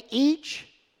repay the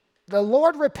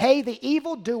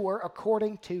evildoer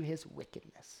according to his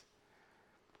wickedness.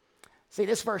 See,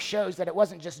 this verse shows that it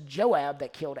wasn't just Joab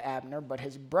that killed Abner, but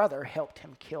his brother helped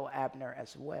him kill Abner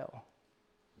as well.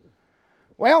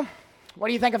 Well, what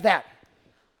do you think of that?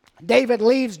 David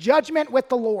leaves judgment with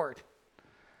the Lord.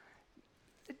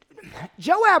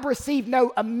 Joab received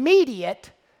no immediate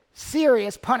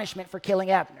serious punishment for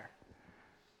killing Abner.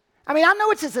 I mean, I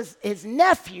know it's his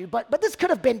nephew, but this could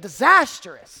have been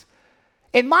disastrous.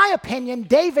 In my opinion,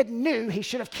 David knew he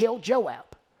should have killed Joab.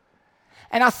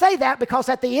 And I say that because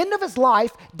at the end of his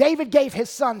life, David gave his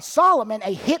son Solomon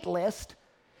a hit list,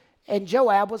 and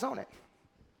Joab was on it.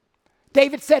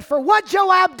 David said, for what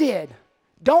Joab did,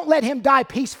 don't let him die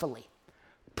peacefully.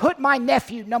 Put my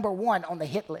nephew number 1 on the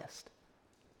hit list.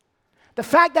 The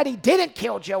fact that he didn't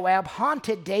kill Joab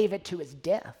haunted David to his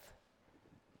death.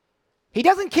 He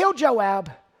doesn't kill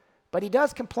Joab, but he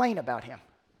does complain about him.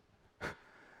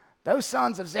 Those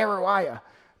sons of Zeruiah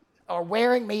are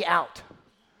wearing me out.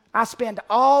 I spend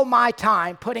all my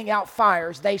time putting out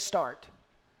fires they start.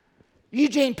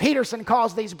 Eugene Peterson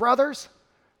calls these brothers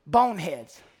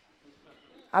boneheads.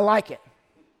 I like it.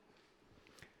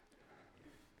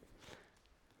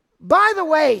 By the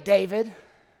way, David,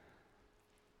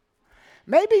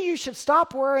 maybe you should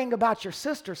stop worrying about your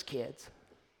sister's kids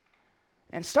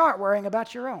and start worrying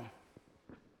about your own.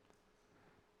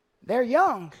 They're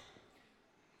young,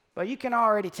 but you can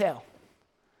already tell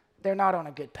they're not on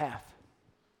a good path.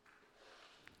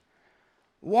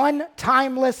 One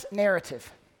timeless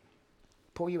narrative.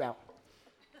 Pull you out.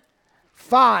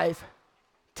 5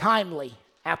 timely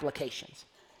applications.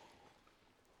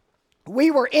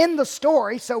 We were in the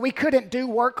story, so we couldn't do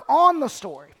work on the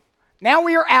story. Now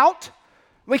we are out,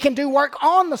 we can do work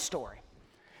on the story.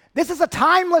 This is a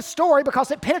timeless story because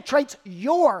it penetrates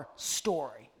your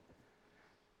story.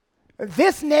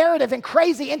 This narrative in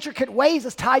crazy, intricate ways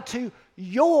is tied to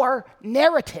your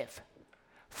narrative.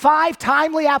 5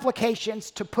 timely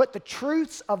applications to put the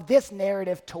truths of this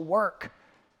narrative to work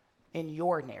in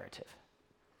your narrative.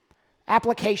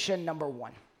 Application number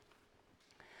 1.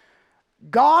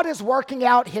 God is working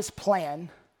out his plan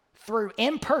through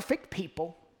imperfect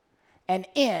people and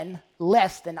in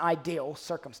less than ideal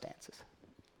circumstances.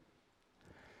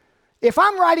 If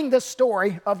I'm writing this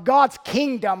story of God's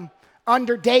kingdom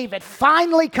under David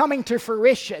finally coming to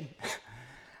fruition,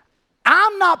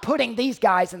 I'm not putting these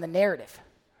guys in the narrative.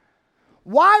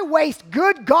 Why waste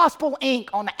good gospel ink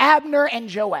on Abner and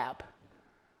Joab?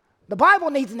 The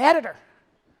Bible needs an editor.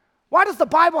 Why does the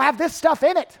Bible have this stuff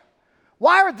in it?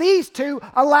 Why are these two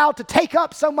allowed to take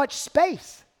up so much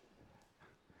space?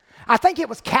 I think it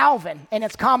was Calvin in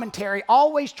his commentary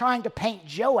always trying to paint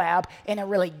Joab in a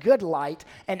really good light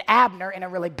and Abner in a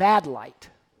really bad light.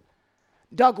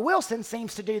 Doug Wilson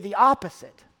seems to do the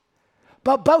opposite.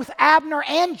 But both Abner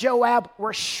and Joab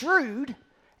were shrewd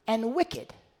and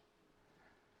wicked.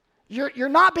 You're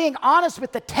not being honest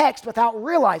with the text without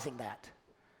realizing that.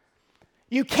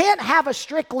 You can't have a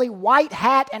strictly white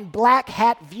hat and black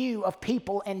hat view of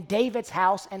people in David's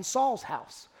house and Saul's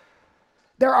house.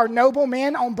 There are noble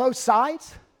men on both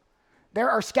sides. There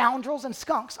are scoundrels and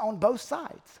skunks on both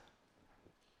sides.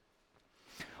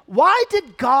 Why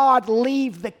did God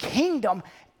leave the kingdom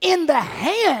in the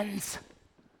hands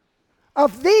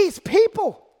of these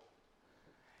people?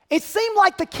 It seemed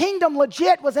like the kingdom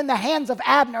legit was in the hands of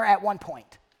Abner at one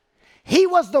point. He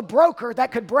was the broker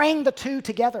that could bring the two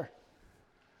together.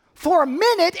 For a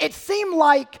minute, it seemed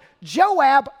like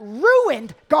Joab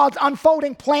ruined God's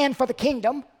unfolding plan for the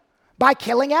kingdom by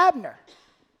killing Abner.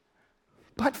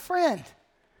 But friend,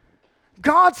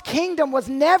 God's kingdom was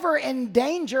never in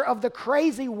danger of the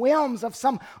crazy whims of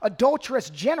some adulterous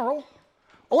general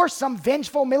or some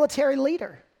vengeful military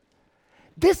leader.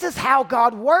 This is how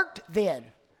God worked then.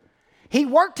 He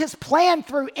worked his plan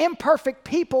through imperfect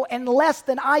people in less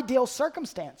than ideal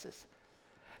circumstances.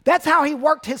 That's how he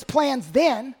worked his plans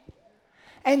then,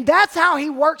 and that's how he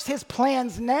works his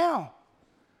plans now.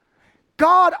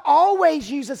 God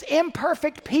always uses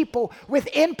imperfect people with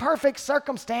imperfect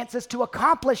circumstances to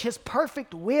accomplish his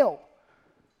perfect will.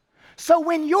 So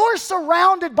when you're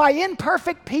surrounded by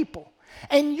imperfect people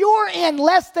and you're in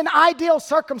less than ideal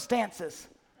circumstances,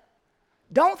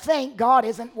 don't think God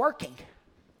isn't working.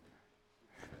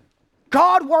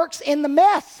 God works in the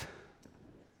mess.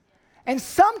 And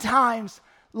sometimes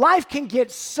life can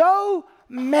get so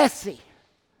messy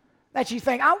that you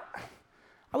think, I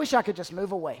wish I could just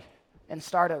move away and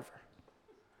start over.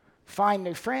 Find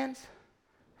new friends,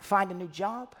 find a new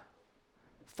job,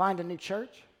 find a new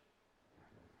church.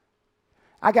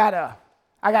 I got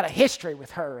a history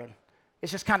with her, and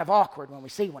it's just kind of awkward when we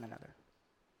see one another.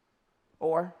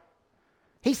 Or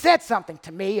he said something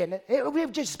to me, and it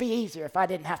would just be easier if I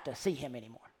didn't have to see him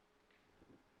anymore.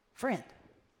 Friend,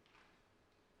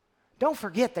 don't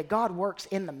forget that God works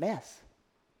in the mess.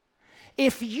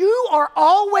 If you are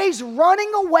always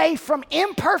running away from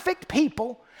imperfect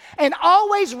people and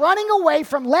always running away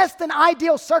from less than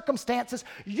ideal circumstances,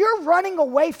 you're running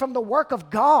away from the work of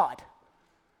God.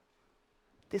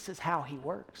 this is how he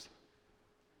works.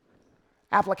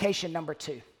 Application number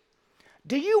 2.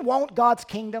 Do you want God's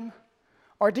kingdom,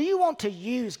 or do you want to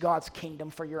use God's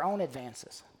kingdom for your own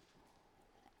advances?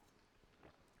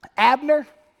 Abner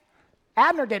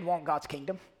didn't want God's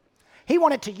kingdom. He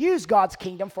wanted to use God's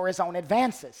kingdom for his own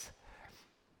advances.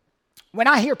 When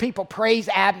I hear people praise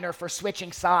Abner for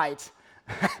switching sides,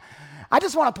 I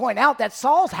just want to point out that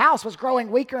Saul's house was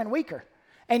growing weaker and weaker,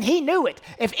 and he knew it.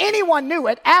 If anyone knew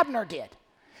it, Abner did.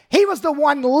 He was the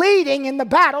one leading in the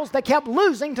battles that kept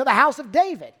losing to the house of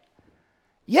David.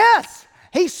 Yes,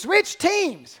 he switched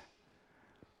teams.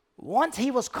 Once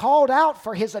he was called out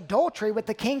for his adultery with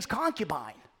the king's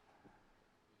concubine.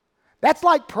 That's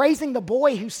like praising the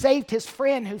boy who saved his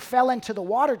friend who fell into the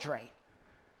water drain.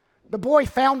 The boy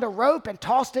found a rope and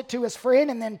tossed it to his friend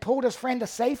and then pulled his friend to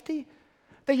safety.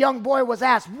 The young boy was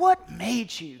asked, "What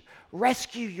made you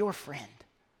rescue your friend?"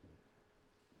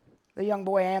 The young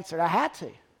boy answered, "I had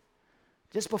to.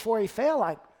 Just before he fell,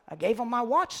 I gave him my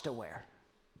watch to wear."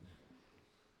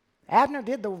 Abner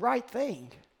did the right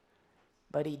thing,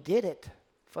 but he did it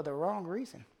for the wrong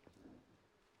reason.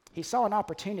 He saw an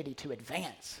opportunity to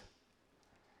advance.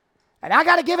 And I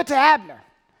got to give it to Abner.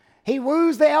 He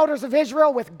woos the elders of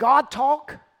Israel with God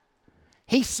talk.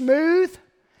 He's smooth.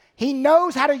 He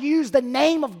knows how to use the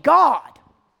name of God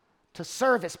to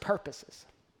serve his purposes.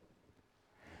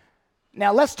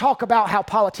 Now let's talk about how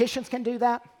politicians can do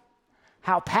that,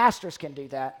 how pastors can do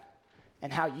that,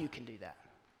 and how you can do that.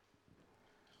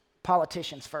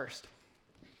 Politicians first.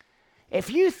 If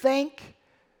you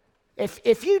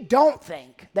don't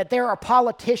think that there are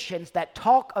politicians that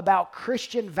talk about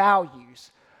Christian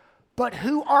values, but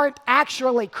who aren't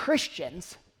actually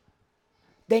Christians,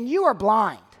 then you are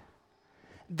blind.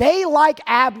 They, like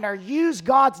Abner, use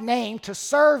God's name to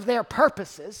serve their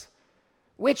purposes,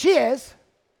 which is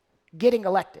getting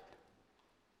elected.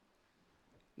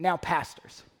 Now,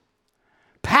 pastors.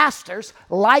 Pastors,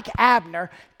 like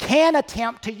Abner, can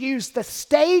attempt to use the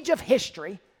stage of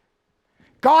history,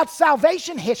 God's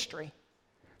salvation history,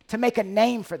 to make a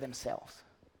name for themselves.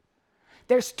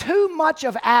 There's too much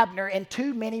of Abner in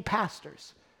too many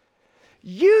pastors.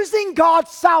 Using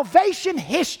God's salvation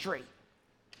history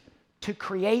to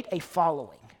create a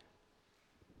following.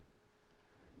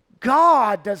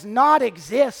 God does not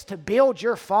exist to build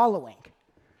your following.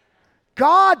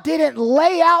 God didn't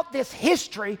lay out this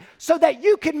history so that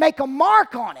you could make a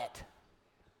mark on it.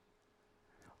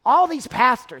 All these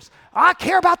pastors, I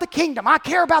care about the kingdom, I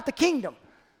care about the kingdom.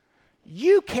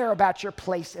 You care about your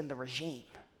place in the regime.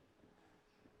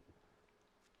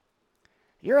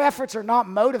 Your efforts are not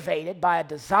motivated by a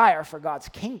desire for God's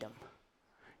kingdom.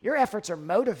 Your efforts are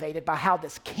motivated by how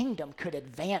this kingdom could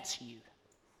advance you.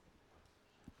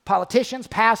 Politicians,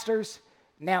 pastors,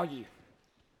 now you.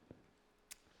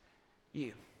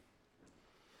 You.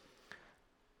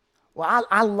 Well,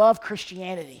 I love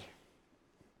Christianity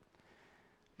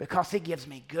because it gives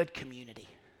me good community.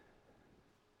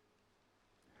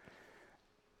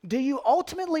 Do you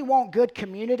ultimately want good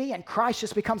community and Christ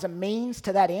just becomes a means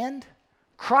to that end?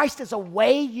 Christ is a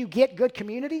way you get good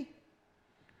community?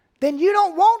 Then you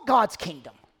don't want God's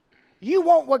kingdom. You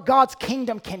want what God's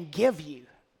kingdom can give you.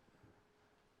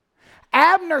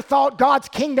 Abner thought God's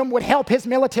kingdom would help his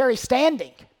military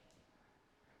standing.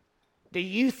 Do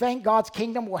you think God's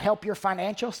kingdom will help your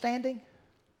financial standing?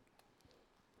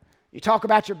 You talk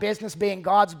about your business being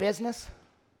God's business.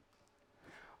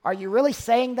 Are you really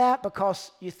saying that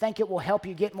because you think it will help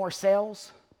you get more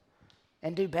sales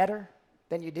and do better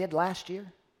than you did last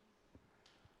year?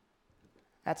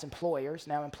 That's employers,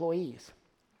 now employees.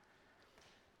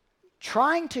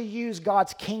 Trying to use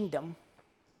God's kingdom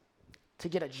to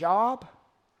get a job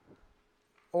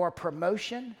or a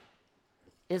promotion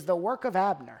is the work of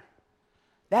Abner.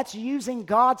 That's using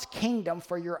God's kingdom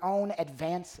for your own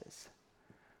advances.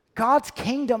 God's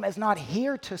kingdom is not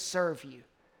here to serve you.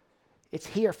 It's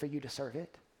here for you to serve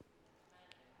it.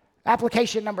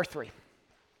 Application number 3.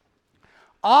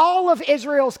 All of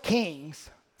Israel's kings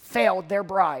failed their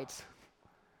brides.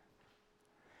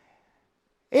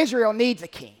 Israel needs a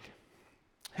king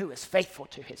who is faithful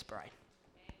to his bride.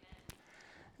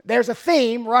 There's a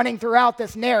theme running throughout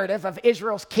this narrative of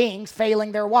Israel's kings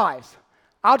failing their wives.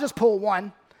 I'll just pull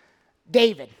one.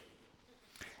 David.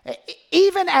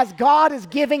 Even as God is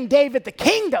giving David the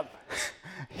kingdom,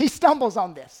 he stumbles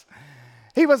on this.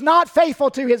 He was not faithful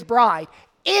to his bride,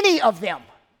 any of them.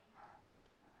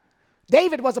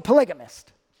 David was a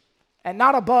polygamist and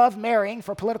not above marrying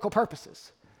for political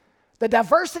purposes. The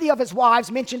diversity of his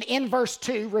wives mentioned in verse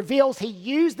 2 reveals he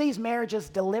used these marriages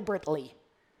deliberately.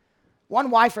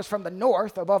 One wife was from the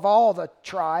north, above all the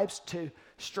tribes, to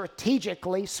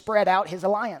strategically spread out his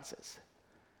alliances.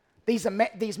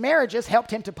 These marriages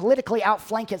helped him to politically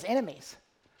outflank his enemies.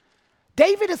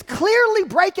 David is clearly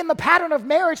breaking the pattern of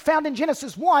marriage found in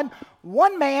Genesis 1,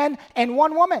 one man and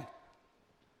one woman.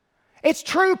 It's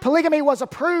true polygamy was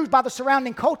approved by the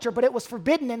surrounding culture, but it was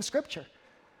forbidden in Scripture.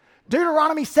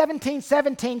 Deuteronomy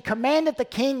 17:17 commanded the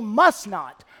king must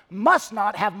not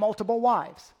have multiple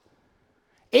wives.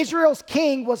 Israel's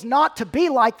king was not to be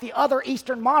like the other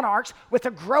Eastern monarchs with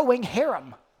a growing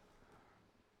harem.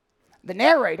 The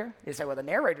narrator, you say, well, the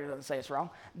narrator doesn't say it's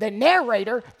wrong. The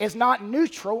narrator is not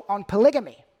neutral on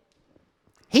polygamy.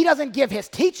 He doesn't give his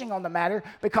teaching on the matter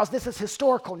because this is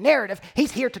historical narrative.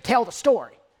 He's here to tell the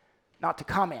story, not to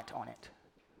comment on it.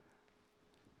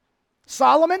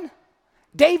 Solomon,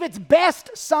 David's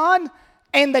best son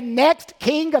and the next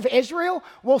king of Israel,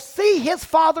 will see his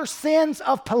father's sins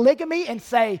of polygamy and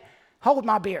say, hold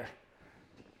my beer.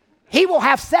 He will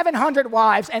have 700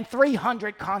 wives and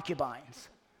 300 concubines.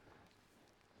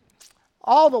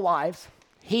 All the wives,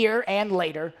 here and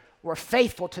later, were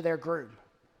faithful to their groom,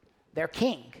 their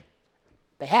king.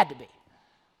 They had to be.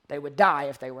 They would die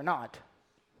if they were not.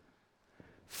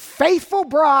 Faithful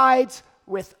brides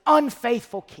with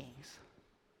unfaithful kings.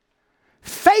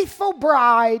 Faithful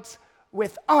brides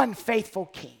with unfaithful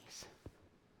kings.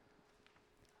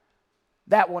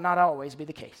 That will not always be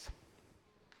the case.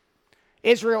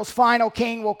 Israel's final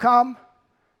king will come,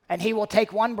 and he will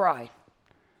take one bride.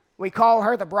 We call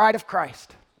her the bride of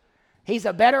Christ. He's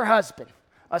a better husband,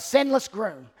 a sinless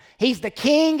groom. He's the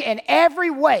king in every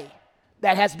way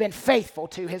that has been faithful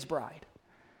to his bride.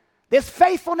 This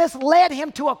faithfulness led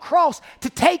him to a cross to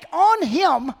take on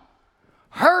him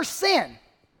her sin.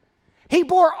 He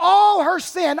bore all her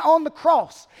sin on the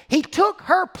cross. He took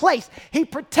her place. He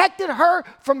protected her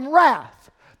from wrath.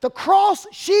 The cross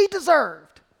she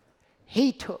deserved,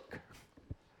 he took.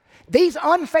 These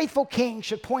unfaithful kings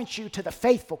should point you to the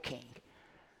faithful king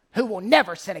who will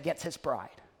never sin against his bride,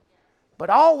 but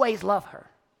always love her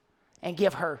and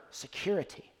give her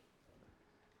security.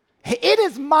 It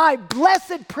is my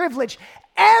blessed privilege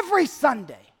every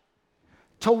Sunday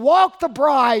to walk the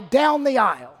bride down the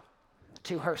aisle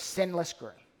to her sinless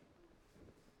groom.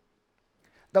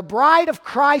 The bride of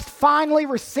Christ finally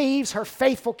receives her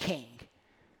faithful king,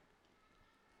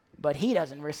 but he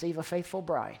doesn't receive a faithful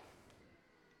bride.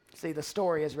 See, the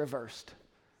story is reversed.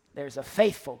 There's a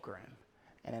faithful groom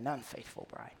and an unfaithful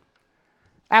bride.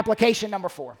 Application number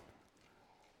 4.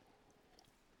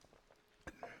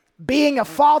 Being a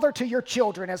father to your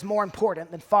children is more important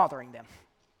than fathering them.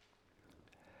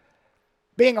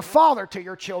 Being a father to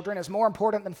your children is more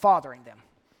important than fathering them.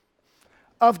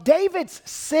 Of David's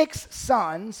 6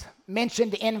 sons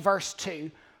mentioned in verse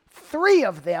 2, 3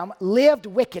 of them lived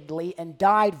wickedly and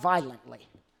died violently: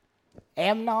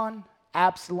 Amnon,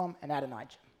 Absalom, and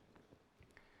Adonijah.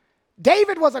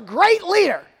 David was a great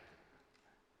leader.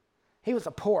 He was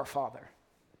a poor father.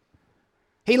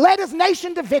 He led his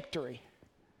nation to victory.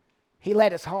 He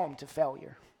led his home to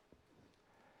failure.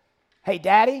 Hey,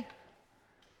 Daddy,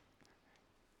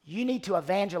 you need to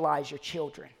evangelize your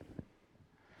children.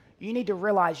 You need to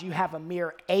realize you have a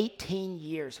mere 18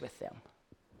 years with them.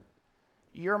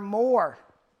 You're more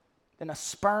than a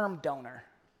sperm donor.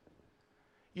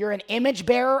 You're an image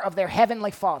bearer of their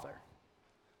heavenly Father.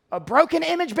 A broken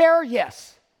image bearer,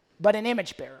 yes, but an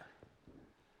image bearer.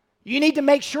 You need to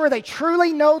make sure they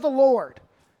truly know the Lord.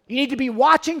 You need to be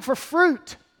watching for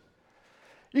fruit.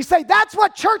 You say, that's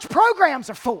what church programs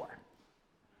are for.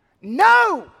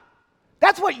 No,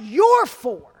 that's what you're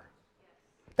for.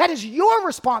 That is your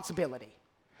responsibility.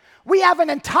 We have an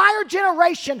entire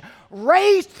generation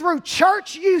raised through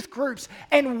church youth groups,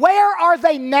 and where are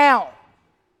they now?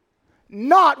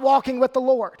 Not walking with the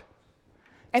Lord.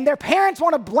 And their parents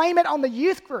want to blame it on the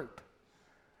youth group.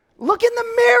 Look in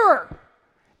the mirror.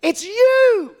 It's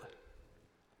you.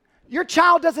 Your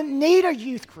child doesn't need a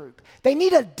youth group. They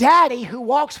need a daddy who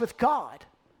walks with God.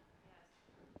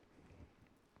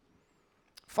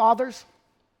 Fathers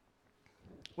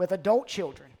with adult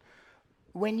children,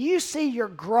 when you see your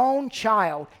grown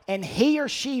child and he or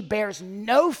she bears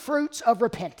no fruits of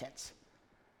repentance,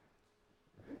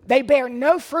 they bear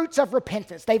no fruits of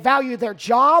repentance. They value their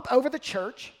job over the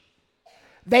church.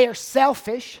 They are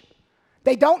selfish.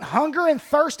 They don't hunger and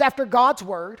thirst after God's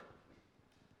word.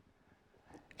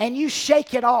 And you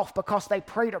shake it off because they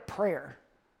prayed a prayer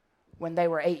when they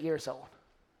were 8 years old.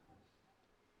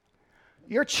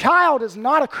 Your child is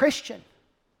not a Christian.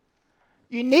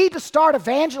 You need to start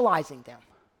evangelizing them.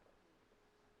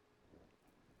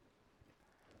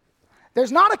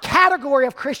 There's not a category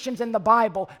of Christians in the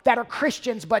Bible that are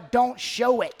Christians but don't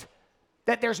show it,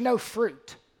 that there's no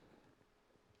fruit,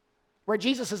 where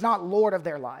Jesus is not Lord of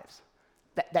their lives.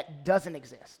 That doesn't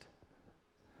exist.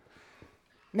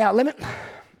 Now,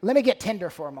 let me get tender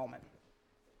for a moment.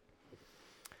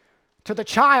 To the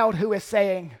child who is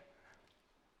saying,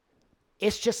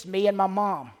 it's just me and my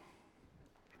mom.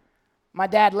 My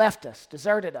dad left us,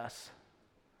 deserted us.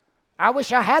 I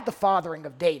wish I had the fathering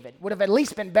of David. Would have at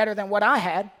least been better than what I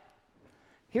had.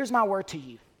 Here's my word to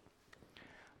you.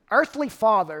 Earthly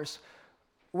fathers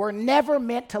were never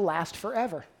meant to last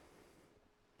forever.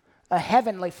 A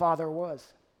heavenly father was.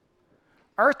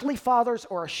 Earthly fathers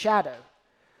are a shadow.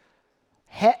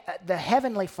 The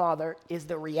heavenly father is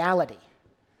the reality.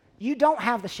 You don't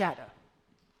have the shadow.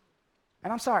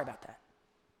 And I'm sorry about that.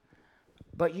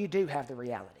 But you do have the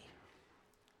reality.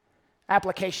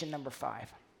 Application number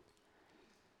 5.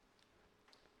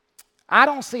 I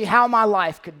don't see how my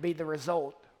life could be the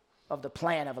result of the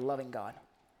plan of a loving God.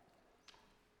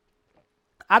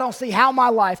 I don't see how my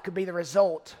life could be the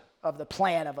result of the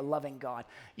plan of a loving God.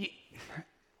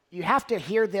 You have to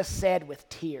hear this said with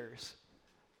tears.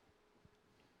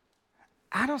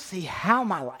 I don't see how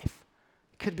my life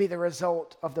could be the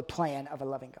result of the plan of a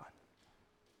loving God.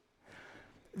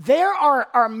 There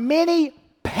are many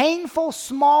painful,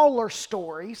 smaller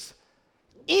stories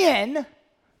in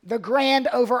the grand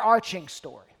overarching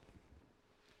story.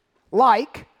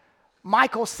 Like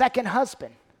Michal's second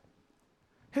husband,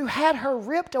 who had her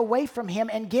ripped away from him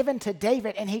and given to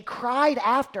David, and he cried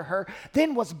after her,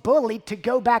 then was bullied to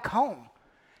go back home.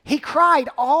 He cried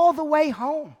all the way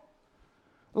home.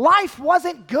 Life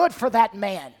wasn't good for that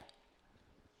man.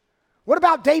 What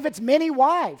about David's many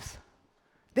wives?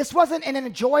 This wasn't an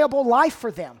enjoyable life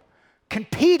for them,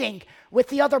 competing with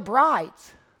the other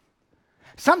brides.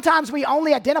 Sometimes we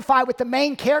only identify with the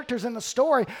main characters in the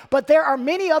story, but there are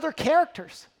many other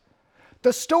characters.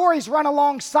 The stories run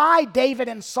alongside David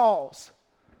and Saul's.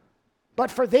 But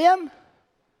for them,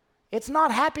 it's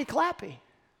not happy clappy.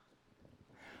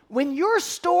 When your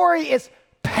story is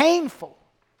painful,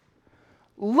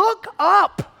 look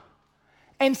up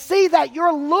and see that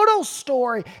your little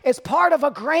story is part of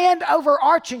a grand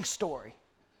overarching story.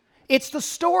 It's the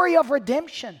story of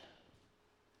redemption.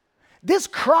 This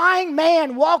crying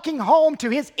man walking home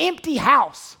to his empty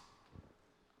house,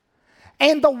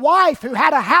 and the wife who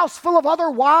had a house full of other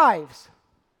wives,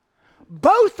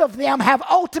 both of them have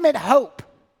ultimate hope.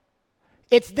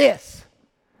 It's this: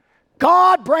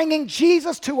 God bringing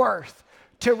Jesus to earth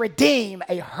to redeem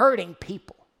a hurting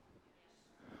people.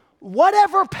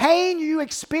 Whatever pain you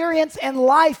experience in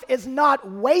life is not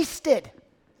wasted.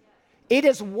 It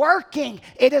is working.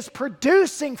 It is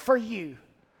producing for you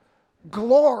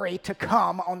glory to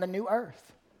come on the new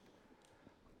earth.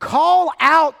 Call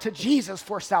out to Jesus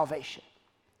for salvation.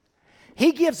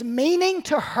 He gives meaning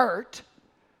to hurt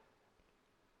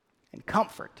and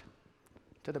comfort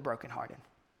to the brokenhearted.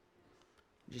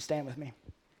 Would you stand with me?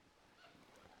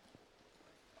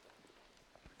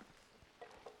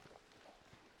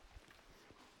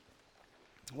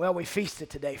 Well, we feasted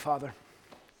today, Father.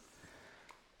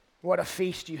 What a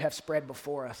feast you have spread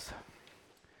before us.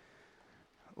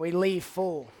 We leave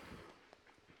full.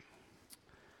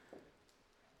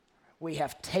 We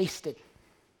have tasted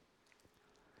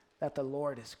that the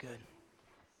Lord is good.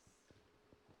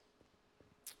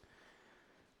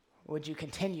 Would you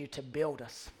continue to build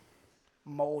us,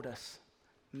 mold us,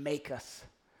 make us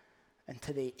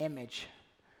into the image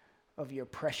of your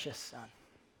precious Son?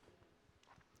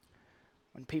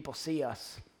 When people see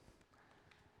us,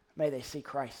 may they see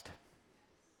Christ.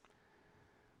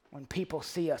 When people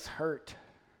see us hurt,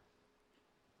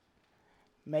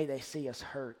 may they see us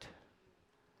hurt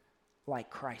like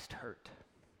Christ hurt.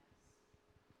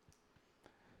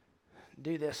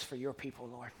 Do this for your people,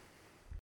 Lord.